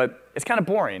like that, but it's kind of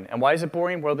boring. And why is it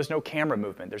boring? Well, there's no camera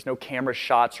movement. There's no camera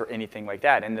shots or anything like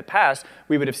that. In the past,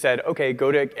 we would have said, okay,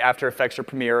 go to After Effects or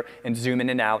Premiere and zoom in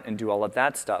and out and do all of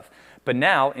that stuff. But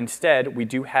now, instead, we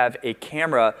do have a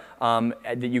camera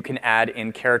that you can add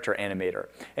in Character Animator.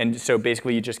 And so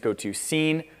basically, you just go to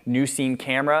Scene, New Scene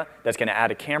Camera. That's going to add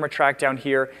a camera track down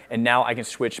here. And now I can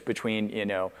switch between,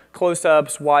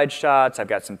 close-ups, wide shots. I've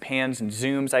got some pans and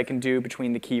zooms I can do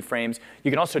between the keyframes. You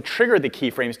can also trigger the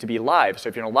keyframes to be live. So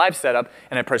if you're in a live setup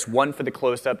and I press 1 for the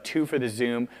close-up, 2 for the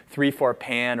zoom, 3 for a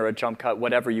pan or a jump cut,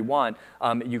 whatever you want,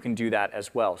 you can do that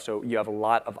as well. So you have a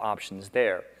lot of options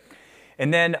there.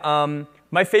 And then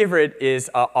my favorite is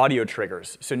audio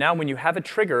triggers. So now when you have a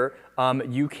trigger,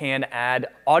 you can add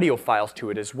audio files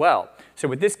to it as well. So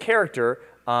with this character,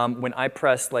 when I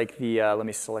press like the, let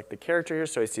me select the character here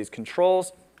so I see his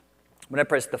controls. When I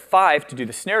press the 5 to do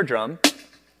the snare drum,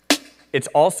 it's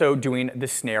also doing the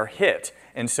snare hit.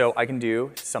 And so I can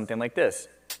do something like this.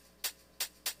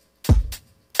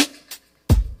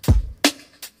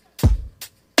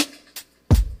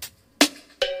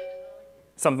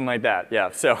 Something like that, yeah,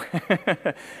 so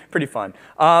pretty fun.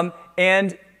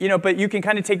 But you can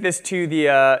kind of take this to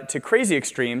the to crazy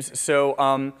extremes. So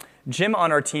Jim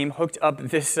on our team hooked up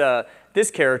this this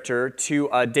character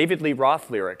to David Lee Roth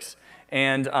lyrics,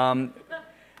 and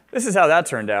this is how that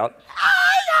turned out.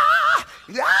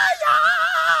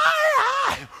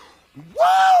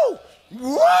 Whoa!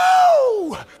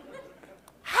 Whoa!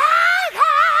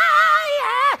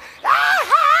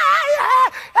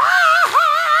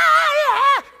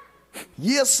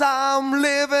 Yes, I'm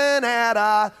living at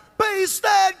a pace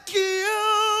that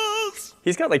kills.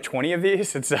 He's got like 20 of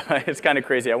these. It's kind of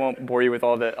crazy. I won't bore you with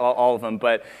all of them,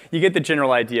 but you get the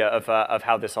general idea of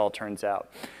how this all turns out.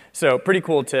 So pretty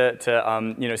cool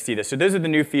to see this. So those are the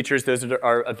new features. Those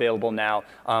are available now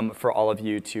for all of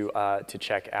you to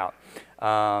check out.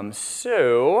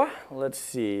 So let's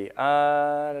see.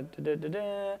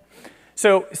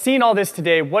 So seeing all this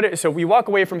today, so we walk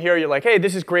away from here, you're like, hey,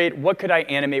 this is great. What could I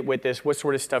animate with this? What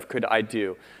sort of stuff could I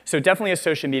do? So definitely a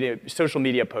social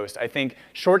media post. I think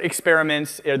short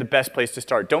experiments are the best place to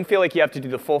start. Don't feel like you have to do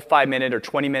the full 5-minute or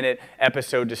 20-minute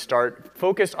episode to start.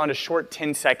 Focus on a short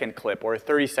 10-second clip or a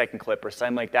 30-second clip or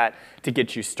something like that to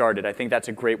get you started. I think that's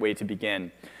a great way to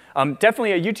begin.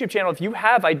 Definitely a YouTube channel, if you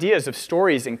have ideas of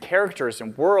stories and characters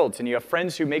and worlds and you have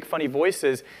friends who make funny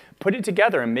voices, put it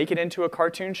together and make it into a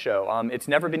cartoon show. It's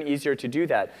never been easier to do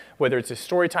that, whether it's a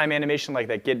storytime animation like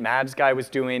that Get Mavs guy was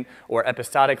doing, or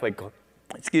episodic like,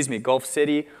 Gulf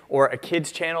City, or a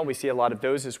kids channel. We see a lot of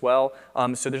those as well.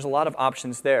 So there's a lot of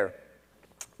options there.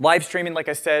 Live streaming, like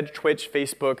I said, Twitch,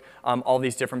 Facebook, all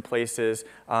these different places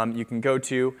you can go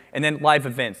to. And then live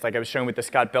events, like I was showing with the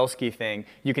Scott Belsky thing,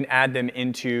 you can add them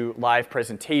into live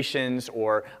presentations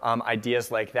or ideas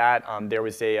like that. There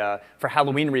was for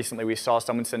Halloween recently, we saw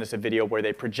someone send us a video where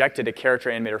they projected a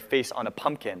character animator face on a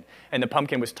pumpkin. And the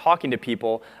pumpkin was talking to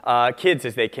people, kids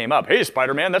as they came up. Hey,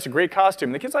 Spider-Man, that's a great costume.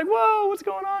 And the kid's like, whoa, what's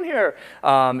going on here?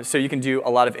 So you can do a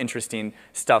lot of interesting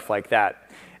stuff like that.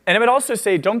 And I would also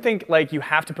say, don't think like you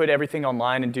have to put everything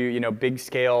online and do big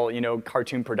scale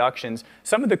cartoon productions.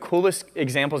 Some of the coolest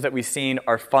examples that we've seen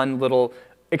are fun little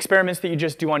experiments that you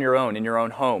just do on your own in your own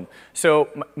home. So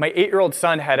my 8-year-old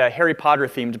son had a Harry Potter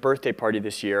themed birthday party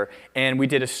this year, and we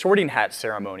did a sorting hat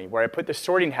ceremony where I put the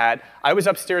sorting hat. I was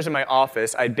upstairs in my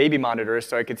office. I had baby monitors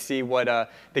so I could see what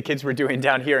the kids were doing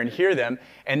down here and hear them.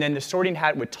 And then the sorting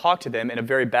hat would talk to them in a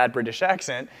very bad British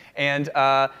accent and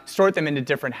sort them into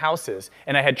different houses.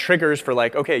 And I had triggers for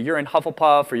like, okay, you're in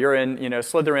Hufflepuff or you're in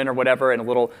Slytherin or whatever, and a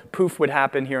little poof would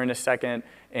happen here in a second.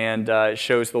 And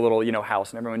shows the little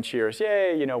house, and everyone cheers,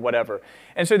 yay, whatever.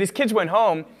 And so these kids went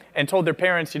home and told their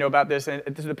parents, about this, and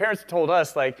the parents told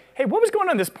us, like, hey, what was going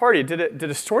on at this party? Did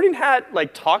a sorting hat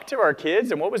like talk to our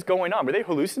kids, and what was going on? Were they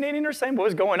hallucinating or something? What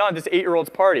was going on at this 8-year-old's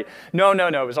party? No,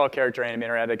 it was all Character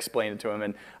Animator. I had to explain it to him,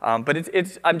 and but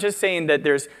I'm just saying that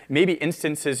there's maybe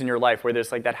instances in your life where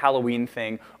there's like that Halloween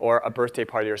thing or a birthday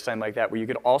party or something like that, where you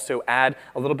could also add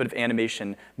a little bit of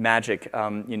animation magic,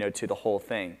 to the whole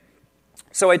thing.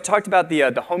 So I talked about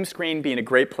the home screen being a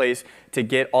great place to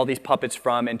get all these puppets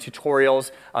from, and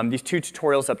tutorials. These 2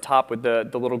 tutorials up top with the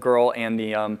little girl and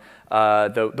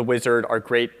the wizard are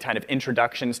great kind of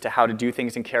introductions to how to do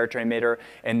things in Character Animator.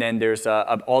 And then there's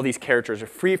all these characters are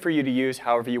free for you to use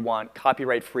however you want,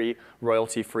 copyright free,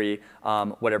 royalty free,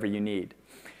 whatever you need.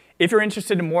 If you're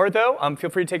interested in more, though,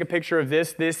 feel free to take a picture of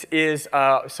this. This is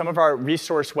some of our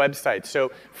resource websites.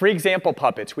 So free example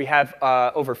puppets. We have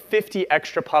over 50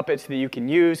 extra puppets that you can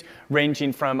use,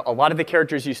 ranging from a lot of the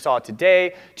characters you saw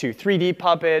today to 3D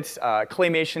puppets,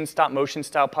 claymation, stop-motion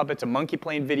style puppets, a monkey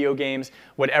playing video games,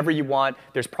 whatever you want.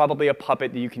 There's probably a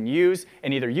puppet that you can use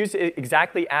and either use it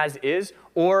exactly as is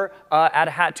or add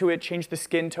a hat to it, change the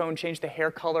skin tone, change the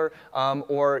hair color,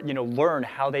 or learn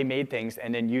how they made things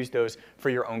and then use those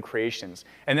for your own creations.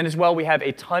 And then as well, we have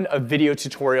a ton of video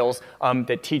tutorials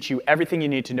that teach you everything you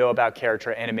need to know about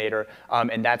Character Animator,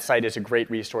 and that site is a great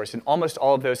resource. And almost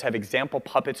all of those have example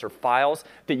puppets or files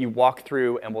that you walk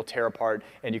through and will tear apart,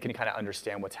 and you can kind of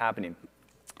understand what's happening.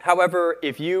 However,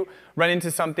 if you run into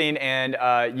something and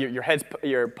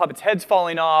your puppet's head's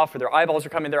falling off, or their eyeballs are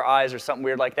coming in their eyes, or something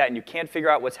weird like that, and you can't figure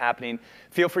out what's happening,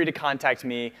 feel free to contact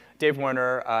me, Dave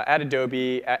Werner, at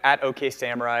Adobe, at OK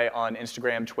Samurai on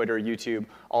Instagram, Twitter, YouTube,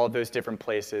 all of those different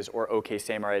places, or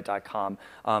oksamurai.com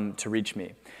to reach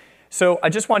me. So I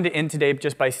just wanted to end today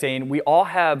just by saying we all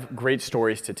have great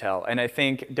stories to tell. And I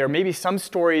think there may be some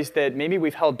stories that maybe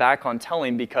we've held back on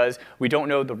telling because we don't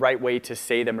know the right way to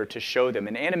say them or to show them.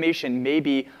 And animation may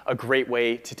be a great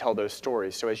way to tell those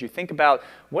stories. So as you think about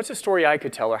what's a story I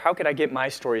could tell, or how could I get my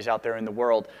stories out there in the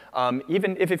world,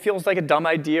 even if it feels like a dumb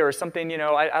idea or something,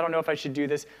 I don't know if I should do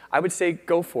this, I would say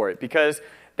go for it. Because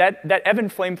that Evan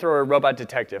Flamethrower robot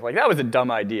detective, like that was a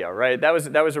dumb idea, right? That was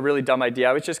a really dumb idea.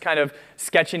 I was just kind of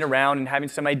sketching around and having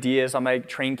some ideas on my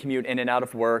train commute in and out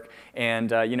of work, and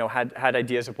had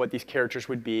ideas of what these characters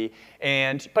would be.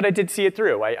 But I did see it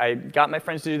through. I got my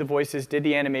friends to do the voices, did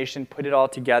the animation, put it all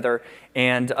together,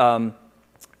 and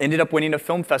ended up winning a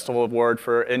film festival award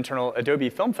for internal Adobe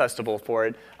Film Festival for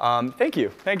it. Thank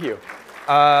you.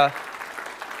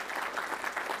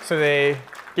 So they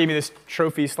gave me this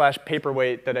trophy /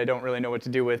 paperweight that I don't really know what to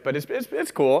do with, but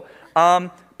it's cool.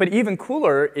 But But even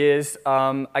cooler is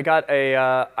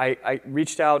I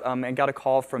reached out and got a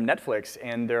call from Netflix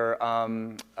and their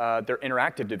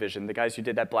interactive division, the guys who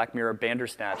did that Black Mirror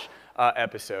Bandersnatch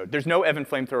episode. There's no Evan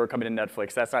Flamethrower coming to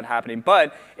Netflix. That's not happening.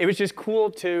 But it was just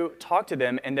cool to talk to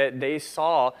them and that they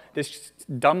saw this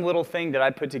dumb little thing that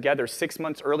I put together 6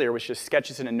 months earlier, which just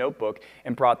sketches in a notebook,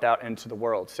 and brought that into the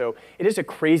world. So it is a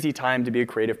crazy time to be a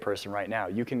creative person right now.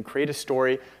 You can create a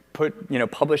story,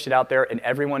 publish it out there, and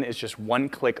everyone is just one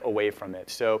click away from it.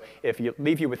 So if you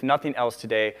leave you with nothing else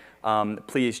today,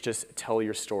 please just tell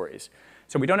your stories.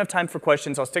 So we don't have time for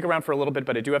questions. I'll stick around for a little bit,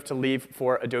 but I do have to leave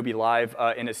for Adobe Live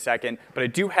in a second. But I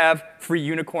do have free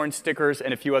unicorn stickers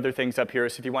and a few other things up here,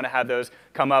 so if you want to have those,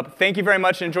 come up. Thank you very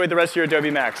much, and enjoy the rest of your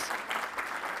Adobe Max.